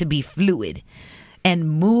meant to be fluid and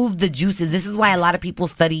move the juices. This is why a lot of people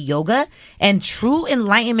study yoga. And true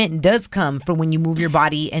enlightenment does come from when you move your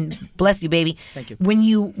body. And bless you, baby. Thank you. When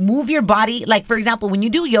you move your body, like for example, when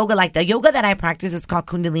you do yoga, like the yoga that I practice is called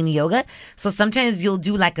Kundalini yoga. So sometimes you'll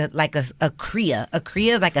do like a kriya. A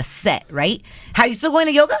kriya is like a set, right? How you still going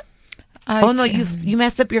to yoga? No, you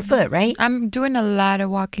messed up your foot, right? I'm doing a lot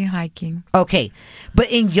of walking, hiking. Okay.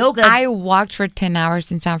 But in yoga, I walked for 10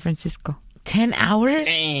 hours in San Francisco. 10 hours?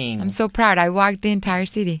 Dang. I'm so proud. I walked the entire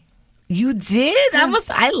city. You did?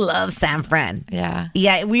 I love San Fran. Yeah.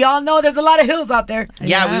 Yeah, we all know there's a lot of hills out there.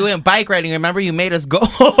 Yeah, we went bike riding. Remember you made us go?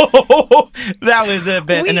 That was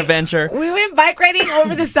an adventure. We went bike riding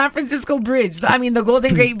over the San Francisco Bridge. I mean, the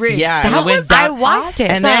Golden Gate Bridge. Yeah. I walked it.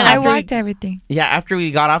 And then I walked everything. Yeah, after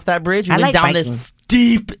we got off that bridge, we I went like down biking. this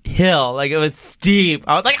steep hill. Like, it was steep.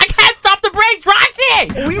 I was like, I can't stop the brakes,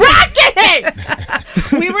 Roxy!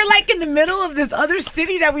 Roxy! We were like in the middle of this other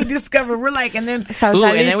city that we discovered. We're like, and then and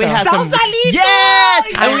then we had some. Sausalito! Yes!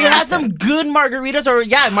 And we had some good margaritas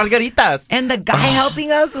margaritas. And the guy helping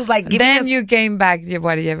us was like, then you gained back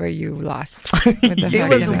whatever you lost. It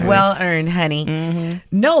was well earned, honey.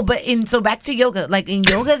 No, but so back to yoga. Like in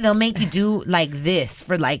yoga, they'll make you do like this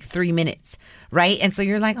for like 3 minutes. Right? And so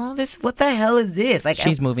you're like, oh, what the hell is this? Like,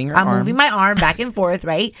 she's moving her arm. I'm moving my arm back and forth,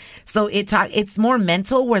 right? So it's more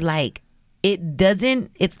mental where like,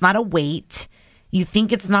 it's not a weight. You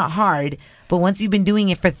think it's not hard, but once you've been doing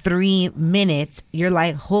it for 3 minutes, you're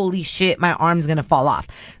like, holy shit, my arm's gonna fall off.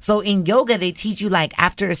 So in yoga, they teach you like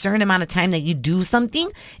after a certain amount of time that you do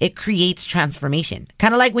something, it creates transformation.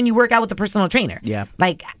 Kind of like when you work out with a personal trainer. Yeah.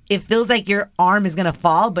 Like it feels like your arm is gonna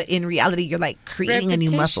fall, but in reality, you're like creating a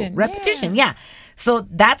new muscle. Repetition, yeah. So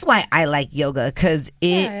that's why I like yoga, because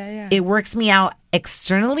it works me out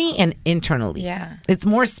externally and internally. Yeah. It's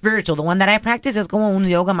more spiritual. The one that I practice is como un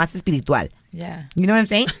yoga más espiritual. Yeah. You know what I'm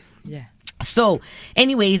saying? Yeah. So,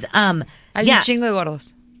 anyways, Hay un chingo de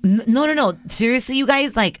gordos. No. Seriously, you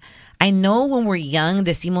guys, like, I know when we're young,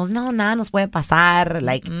 decimos, no, nada nos puede pasar.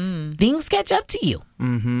 Like, things catch up to you.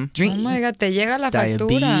 Mm-hmm. Oh my God, te llega la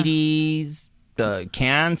factura. Diabetes, the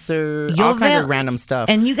cancer, all kinds of random stuff.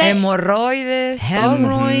 And you guys, hemorrhoids.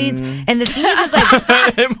 And the thing is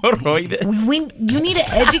like, hemorrhoids. You need to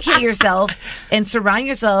educate yourself and surround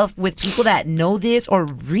yourself with people that know this or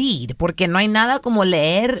read, porque no hay nada como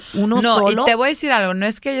leer uno solo. No, y te voy a decir algo, no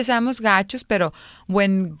es que ya seamos gachos, pero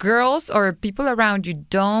when girls or people around you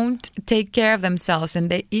don't take care of themselves and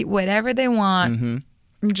they eat whatever they want,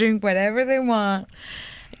 drink whatever they want,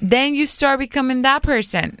 then you start becoming that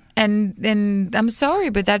person. And I'm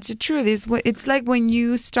sorry, but that's the truth. It's like when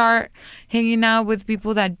you start hanging out with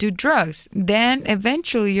people that do drugs, then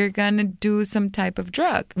eventually you're going to do some type of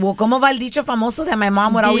drug. Well, como va el dicho famoso that my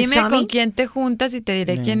mom would always tell me? Dime con quién te juntas y te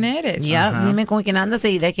diré quién eres. Yeah, dime con quién andas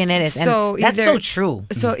y diré quién eres. So that's so true.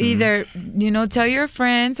 So either, tell your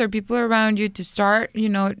friends or people around you to start,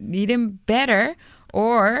 eating better,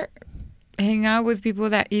 or hang out with people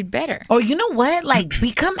that eat better. Or you know what? Like,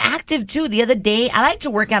 become active too. The other day, I like to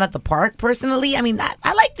work out at the park personally. I mean,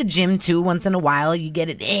 I like the gym too once in a while. You get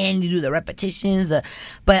it in, you do the repetitions.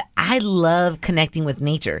 But I love connecting with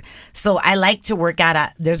nature. So I like to work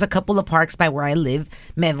out there's a couple of parks by where I live.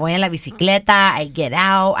 Me voy en la bicicleta. I get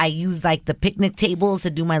out. I use like the picnic tables to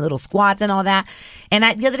do my little squats and all that. And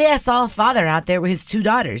the other day, I saw a father out there with his 2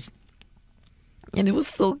 daughters. And it was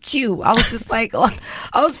so cute. I was just like,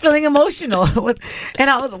 I was feeling emotional. And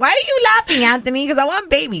I was, why are you laughing, Anthony? Because I want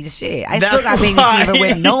babies. Shit. I still got baby fever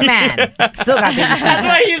with no man. Still got baby fever. That's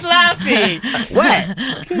why he's laughing. What?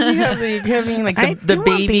 Because you're having like the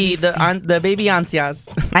baby ansias.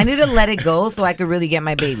 I need to let it go so I could really get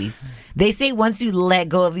my babies. They say once you let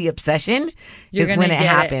go of the obsession, is when it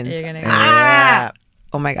happens. You're gonna get it.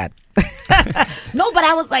 Oh my God. No, but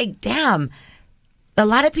I was like, damn. A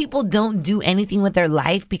lot of people don't do anything with their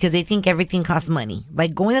life because they think everything costs money.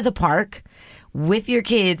 Like going to the park with your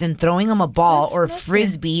kids and throwing them a ball or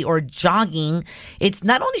frisbee or jogging. It's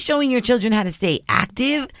not only showing your children how to stay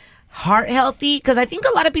active, heart healthy, because I think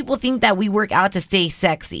a lot of people think that we work out to stay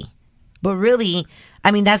sexy. But really,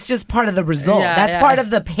 I mean, that's just part of the result. That's part of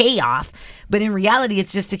the payoff. But in reality,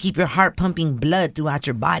 it's just to keep your heart pumping blood throughout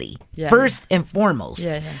your body. First and foremost.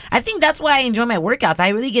 I think that's why I enjoy my workouts. I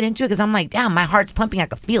really get into it because I'm like, damn, my heart's pumping. I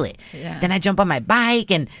can feel it. Then I jump on my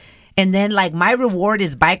bike and then like my reward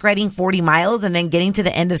is bike riding 40 miles and then getting to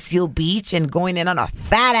the end of Seal Beach and going in on a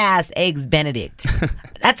fat ass Eggs Benedict.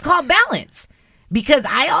 That's called balance. Because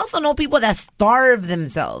I also know people that starve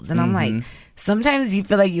themselves. And I'm like, sometimes you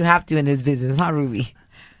feel like you have to in this business, huh, Ruby?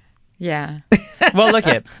 Yeah. Well, look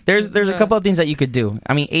at there's a couple of things that you could do.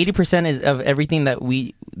 I mean, 80% of everything that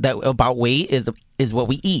about weight is what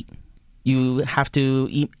we eat. You have to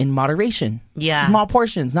eat in moderation. Yeah. Small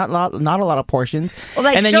portions, not a lot of portions. Well,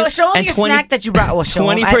 like, and then show them your snack that you brought. Well,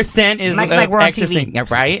 20% is like we're on exercising. TV. Yeah,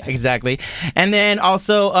 right? Exactly. And then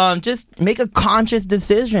also just make a conscious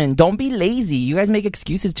decision. Don't be lazy. You guys make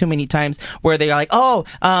excuses too many times where they're like,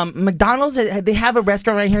 McDonald's, they have a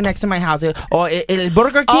restaurant right here next to my house. Or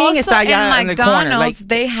Burger King está allá in the corner. McDonald's,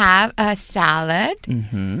 they have a salad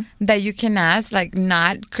that you can ask, like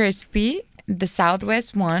not crispy. The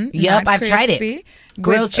Southwest one. Yep, I've tried it.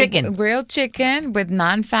 Grilled chicken. Grilled chicken with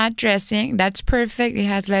non-fat dressing. That's perfect. It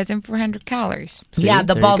has less than 400 calories. See, yeah,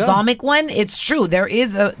 the balsamic one, it's true. There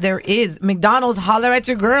is McDonald's, holler at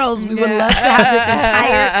your girls. We would love to have this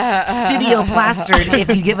entire studio plastered if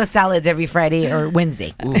you give us salads every Friday or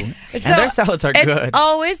Wednesday. Ooh. And their salads are good. It's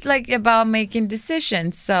always like about making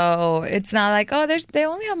decisions. So it's not like, they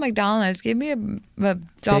only have McDonald's. Give me a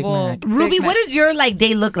double. Ruby, what does your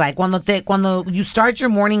day look like? Cuando you start your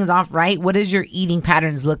mornings off, right? What does your eating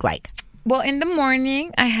patterns look like? Well, in the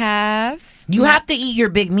morning, I have... You have to eat your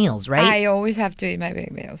big meals, right? I always have to eat my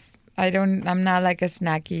big meals. I'm not like a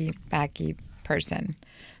snacky, packy person.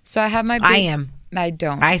 So I have my big... I am. I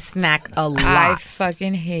don't. I snack a lot. I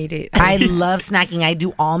fucking hate it. I love snacking. I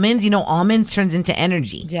do almonds. Almonds turns into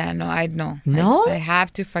energy. Yeah, no, I know. No? I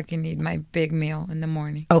have to fucking eat my big meal in the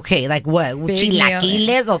morning. Okay, like what?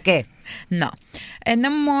 Chilaquiles or qué? No. In the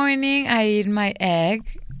morning, I eat my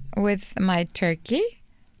egg with my turkey.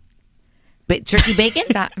 Turkey bacon?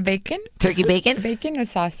 Bacon. Turkey bacon? Bacon or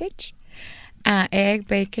sausage. Egg,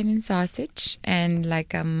 bacon, and sausage. And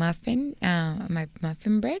like a muffin, my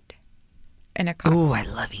muffin bread. And a coffee. Ooh, I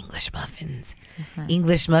love English muffins.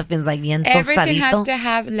 English muffins, like bien tostadito. Everything has to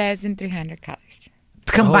have less than 300 calories.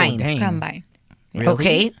 Combined. Oh, Combined. Really?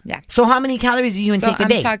 Okay. Yeah. So how many calories do you intake a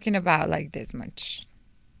day? I'm talking about like this much.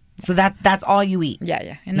 So that's all you eat?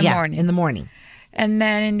 Yeah. In the morning. In the morning. And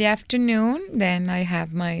then in the afternoon, then I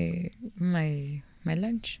have my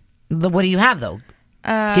lunch. What do you have though?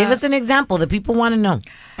 Give us an example. The people want to know.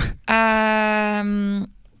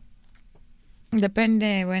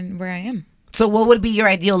 Depende where I am. So what would be your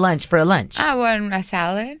ideal lunch for a lunch? I want a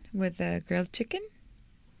salad with a grilled chicken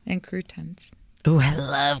and croutons. Ooh, I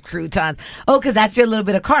love croutons. Oh, because that's your little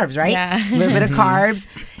bit of carbs, right? Yeah. A little bit of carbs.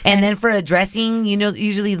 And then for a dressing,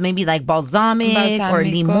 usually maybe like balsamic or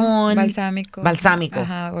limón. Balsámico.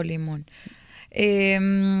 Ajá, o limón.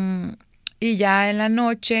 Y ya en la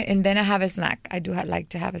noche, and then I have a snack. I do like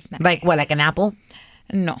to have a snack. Like what, like an apple?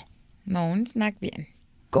 No, un snack bien.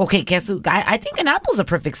 Okay, I think an apple's a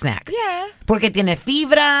perfect snack. Yeah. Porque tiene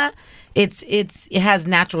fibra. It has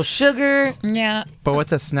natural sugar. Yeah. But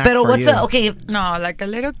what's a snack Pero for what's you? No, like a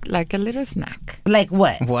little snack. Like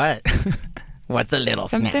what? What? What's a little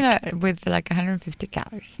Something snack? With like 150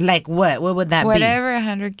 calories. Like what? What would that be? Whatever,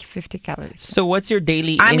 150 calories. So what's your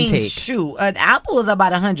daily I intake? mean, shoot, an apple is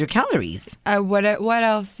about 100 calories. What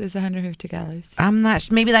else is 150 calories? I'm not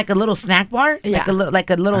sure. Maybe like a little snack bar? Yeah. Like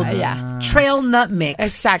a little trail nut mix.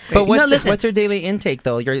 Exactly. But what's your daily intake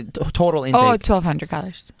though? Your total intake? 1,200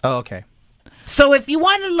 calories. Oh, okay. So if you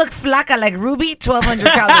want to look flaca like Ruby, 1,200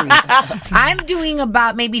 calories. I'm doing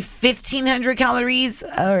about maybe 1,500 calories.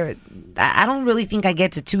 Or I don't really think I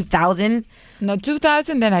get to 2,000. No,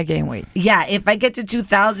 2,000, then I gain weight. Yeah, if I get to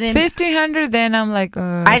 2,000. 1,500, then I'm like,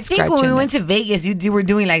 I think when we went to Vegas, you were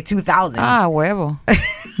doing like 2,000. Ah, huevo.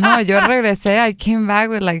 No, yo regresé. I came back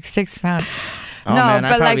with like 6 pounds. Oh, no, man,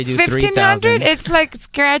 but like 1,500, it's like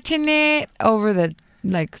scratching it over the,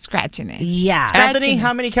 like scratching it. Yeah. Anthony,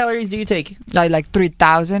 how many calories do you take? Like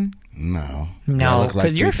 3,000. No,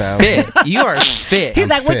 because you're fit. You are fit. He's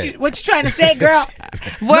like, what you trying to say, girl?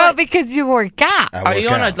 Well, because you work out. Are you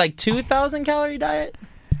on a 2,000 calorie diet?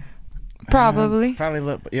 Probably. Probably a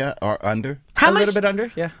little, yeah, or under. A little bit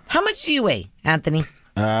under, yeah. How much do you weigh, Anthony?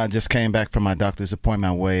 I just came back from my doctor's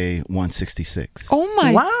appointment. I weigh 166. Oh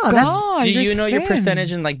my God! Do you know your thin.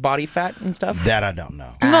 percentage in like body fat and stuff? That I don't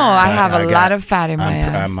know. No, I have a lot of fat in my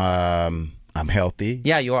ass. I'm healthy.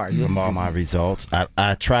 Yeah, you are. From all my results,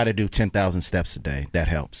 I try to do 10,000 steps a day. That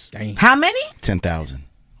helps. Dang. How many? 10,000.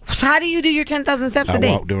 How do you do your 10,000 steps a day?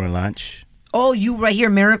 I walk during lunch. Oh, you right here,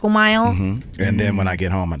 Miracle Mile. Mm-hmm. And then when I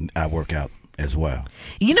get home, I work out as well.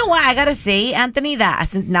 You know what? I gotta say, Anthony,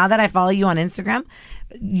 that now that I follow you on Instagram,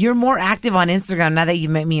 you're more active on Instagram now that you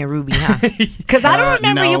met me and Ruby, huh? Because I don't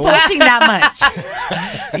remember you posting that much.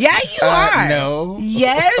 Yeah, you are. No.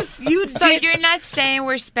 Yes, you. So you're not saying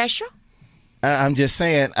we're special? I'm just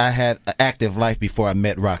saying I had an active life before I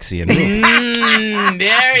met RaqC and Rubi.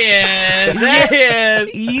 There he is. There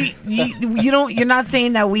he is. You're not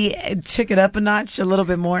saying that we took it up a notch a little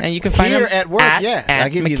bit more. And you can find Here him at work. Yes, I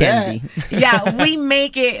give Mackenzie. you that. Yeah, we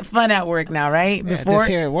make it fun at work now, right? Yeah, just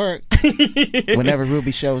here at work. Whenever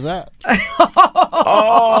Ruby shows up. Snap.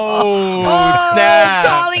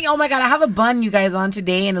 Calling. Oh my God, I have a bun you guys on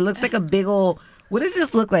today, and it looks like a big old. What does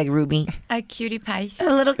this look like, Ruby? A cutie pie.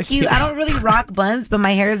 A little cute. I don't really rock buns, but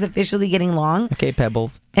my hair is officially getting long. Okay,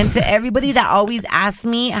 Pebbles. And to everybody that always asks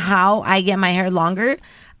me how I get my hair longer,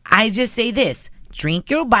 I just say this. Drink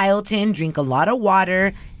your biotin, drink a lot of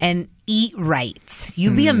water, and eat right.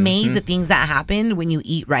 You'd be amazed at things that happen when you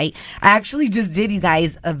eat right. I actually just did, you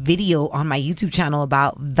guys, a video on my YouTube channel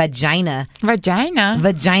about vagina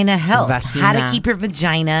health. How to keep your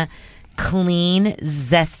vagina clean,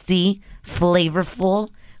 zesty, flavorful,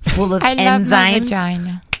 full of enzymes. I love my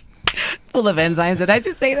vagina. Full of enzymes. Did I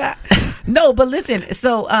just say that? No, but listen.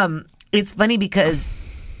 So it's funny because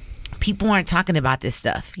people aren't talking about this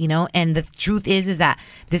stuff, you know? And the truth is that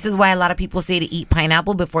this is why a lot of people say to eat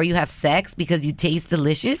pineapple before you have sex, because you taste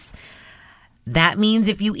delicious. That means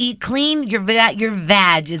if you eat clean, your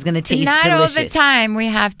vag is going to taste delicious. Not all the time we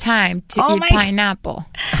have time to eat pineapple.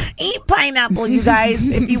 Eat pineapple, you guys.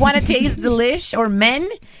 If you want to taste delish, or men,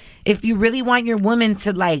 if you really want your woman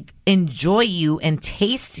to like enjoy you and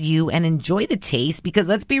taste you and enjoy the taste, because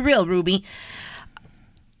let's be real, Ruby,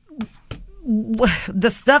 the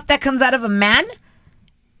stuff that comes out of a man,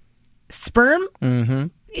 sperm,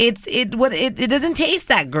 it doesn't taste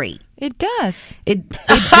that great. It does. It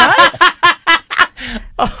does.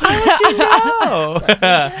 How would you know?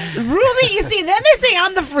 Ruby, you see, then they say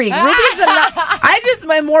I'm the freak. Ruby's I just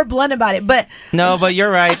am more blunt about it, but no, but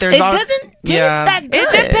you're right. It doesn't taste that good.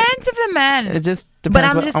 It depends of the man. It just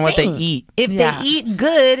depends on what they eat. If they eat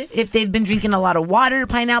good, if they've been drinking a lot of water,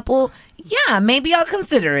 pineapple, yeah, maybe I'll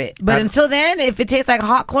consider it. But until then, if it tastes like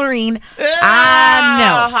hot chlorine, no.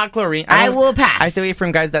 Hot chlorine. I will pass. I stay away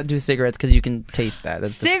from guys that do cigarettes because you can taste that.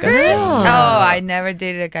 That's disgusting. Oh, I never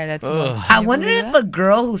dated a guy that smokes. I wonder if a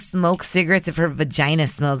girl who smokes cigarettes, if her vagina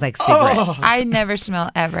smells like cigarettes. I never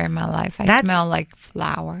smell ever in my life. I smell like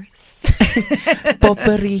flowers.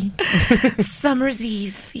 Potpourri. Summer's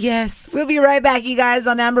Eve. Yes. We'll be right back, you guys,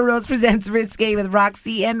 on Amber Rose Presents RaqC with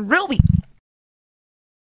RaqC and Rubi.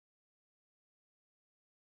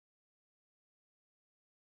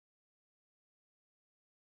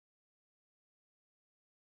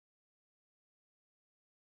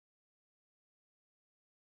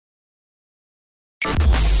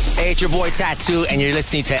 Hey, it's your boy Tattoo, and you're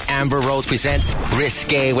listening to Amber Rose Presents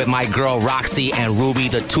RaqC with my girl RaqC and Rubi,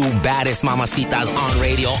 the two baddest mamacitas on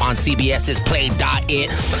radio on CBS's Play.it.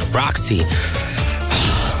 RaqC.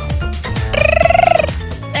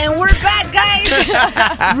 And we're back,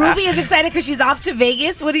 guys. Rubi is excited because she's off to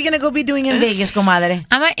Vegas. What are you going to go be doing in Vegas, comadre?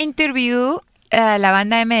 I'm going to interview La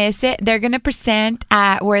Banda MS. They're going to present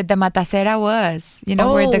where the Matacera was. You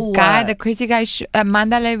know, where the crazy guy,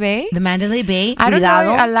 Mandalay Bay. The Mandalay Bay. I don't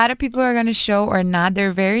know if a lot of people are going to show or not.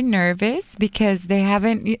 They're very nervous because they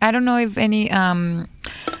haven't, I don't know if any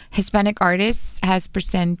Hispanic artist has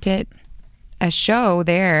presented a show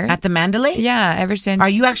there. At the Mandalay? Yeah, ever since. Are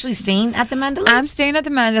you actually staying at the Mandalay? I'm staying at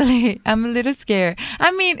the Mandalay. I'm a little scared.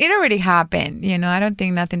 I mean, it already happened. You know, I don't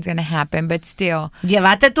think nothing's going to happen, but still.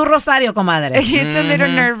 Llévate tu rosario, comadre. It's a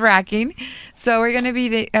little nerve-wracking. So we're going to be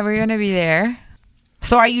there.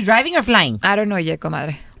 So are you driving or flying? I don't know yet,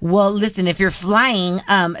 comadre. Well, listen, if you're flying,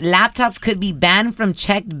 laptops could be banned from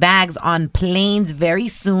checked bags on planes very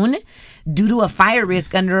soon due to a fire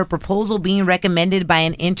risk under a proposal being recommended by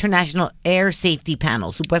an international air safety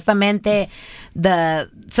panel. Supuestamente,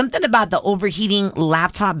 something about the overheating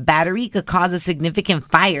laptop battery could cause a significant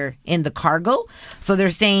fire in the cargo. So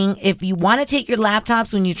they're saying if you want to take your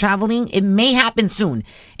laptops when you're traveling, it may happen soon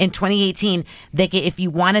in 2018. If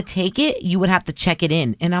you want to take it, you would have to check it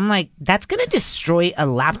in. And I'm like, that's going to destroy a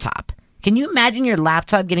laptop. Can you imagine your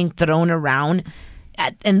laptop getting thrown around?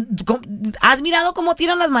 ¿Has mirado cómo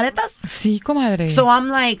tiran las maletas? Sí, comadre. So I'm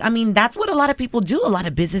like, I mean, that's what a lot of people do. A lot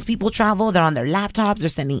of business people travel. They're on their laptops. They're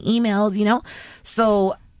sending emails, you know.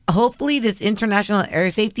 So hopefully this international air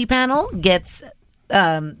safety panel gets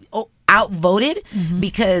outvoted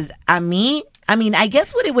because I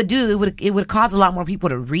guess what it would do, it would cause a lot more people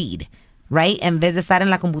to read, right? En vez de estar en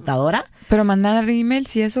la computadora. Pero mandar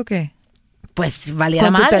emails y eso qué? Pues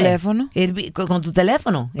valía madre. ¿Con tu teléfono? Con tu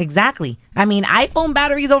teléfono, exactly. I mean, iPhone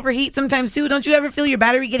batteries overheat sometimes too. Don't you ever feel your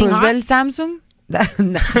battery getting hot? Pues ve el Samsung.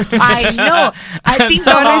 I know. I think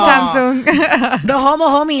sorry, Samsung. The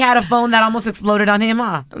homie had a phone that almost exploded on him,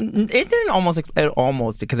 huh? It didn't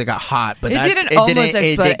almost because it got hot, but it didn't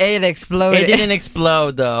explode. It exploded. It didn't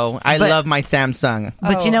explode though. I love my Samsung.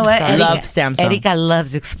 But you know what? I love Samsung. Erika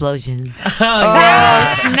loves explosions. Oh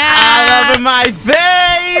yes. Snap. I love it in my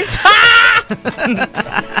face.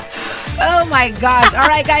 Oh my gosh. All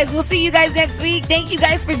right, guys. We'll see you guys next week. Thank you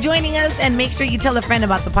guys for joining us. And make sure you tell a friend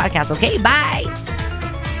about the podcast, okay? Bye.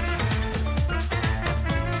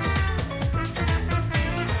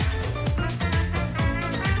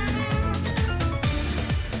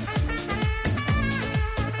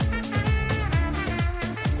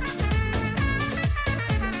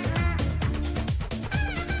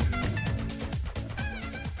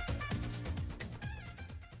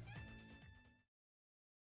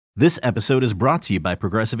 This episode is brought to you by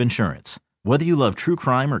Progressive Insurance. Whether you love true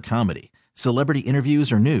crime or comedy, celebrity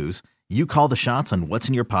interviews or news, you call the shots on what's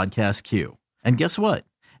in your podcast queue. And guess what?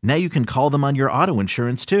 Now you can call them on your auto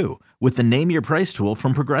insurance too with the Name Your Price tool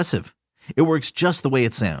from Progressive. It works just the way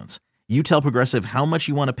it sounds. You tell Progressive how much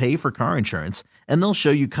you want to pay for car insurance, and they'll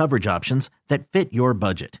show you coverage options that fit your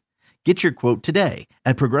budget. Get your quote today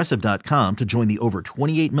at Progressive.com to join the over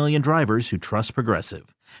 28 million drivers who trust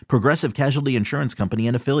Progressive. Progressive Casualty Insurance Company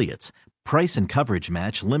and Affiliates. Price and coverage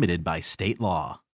match limited by state law.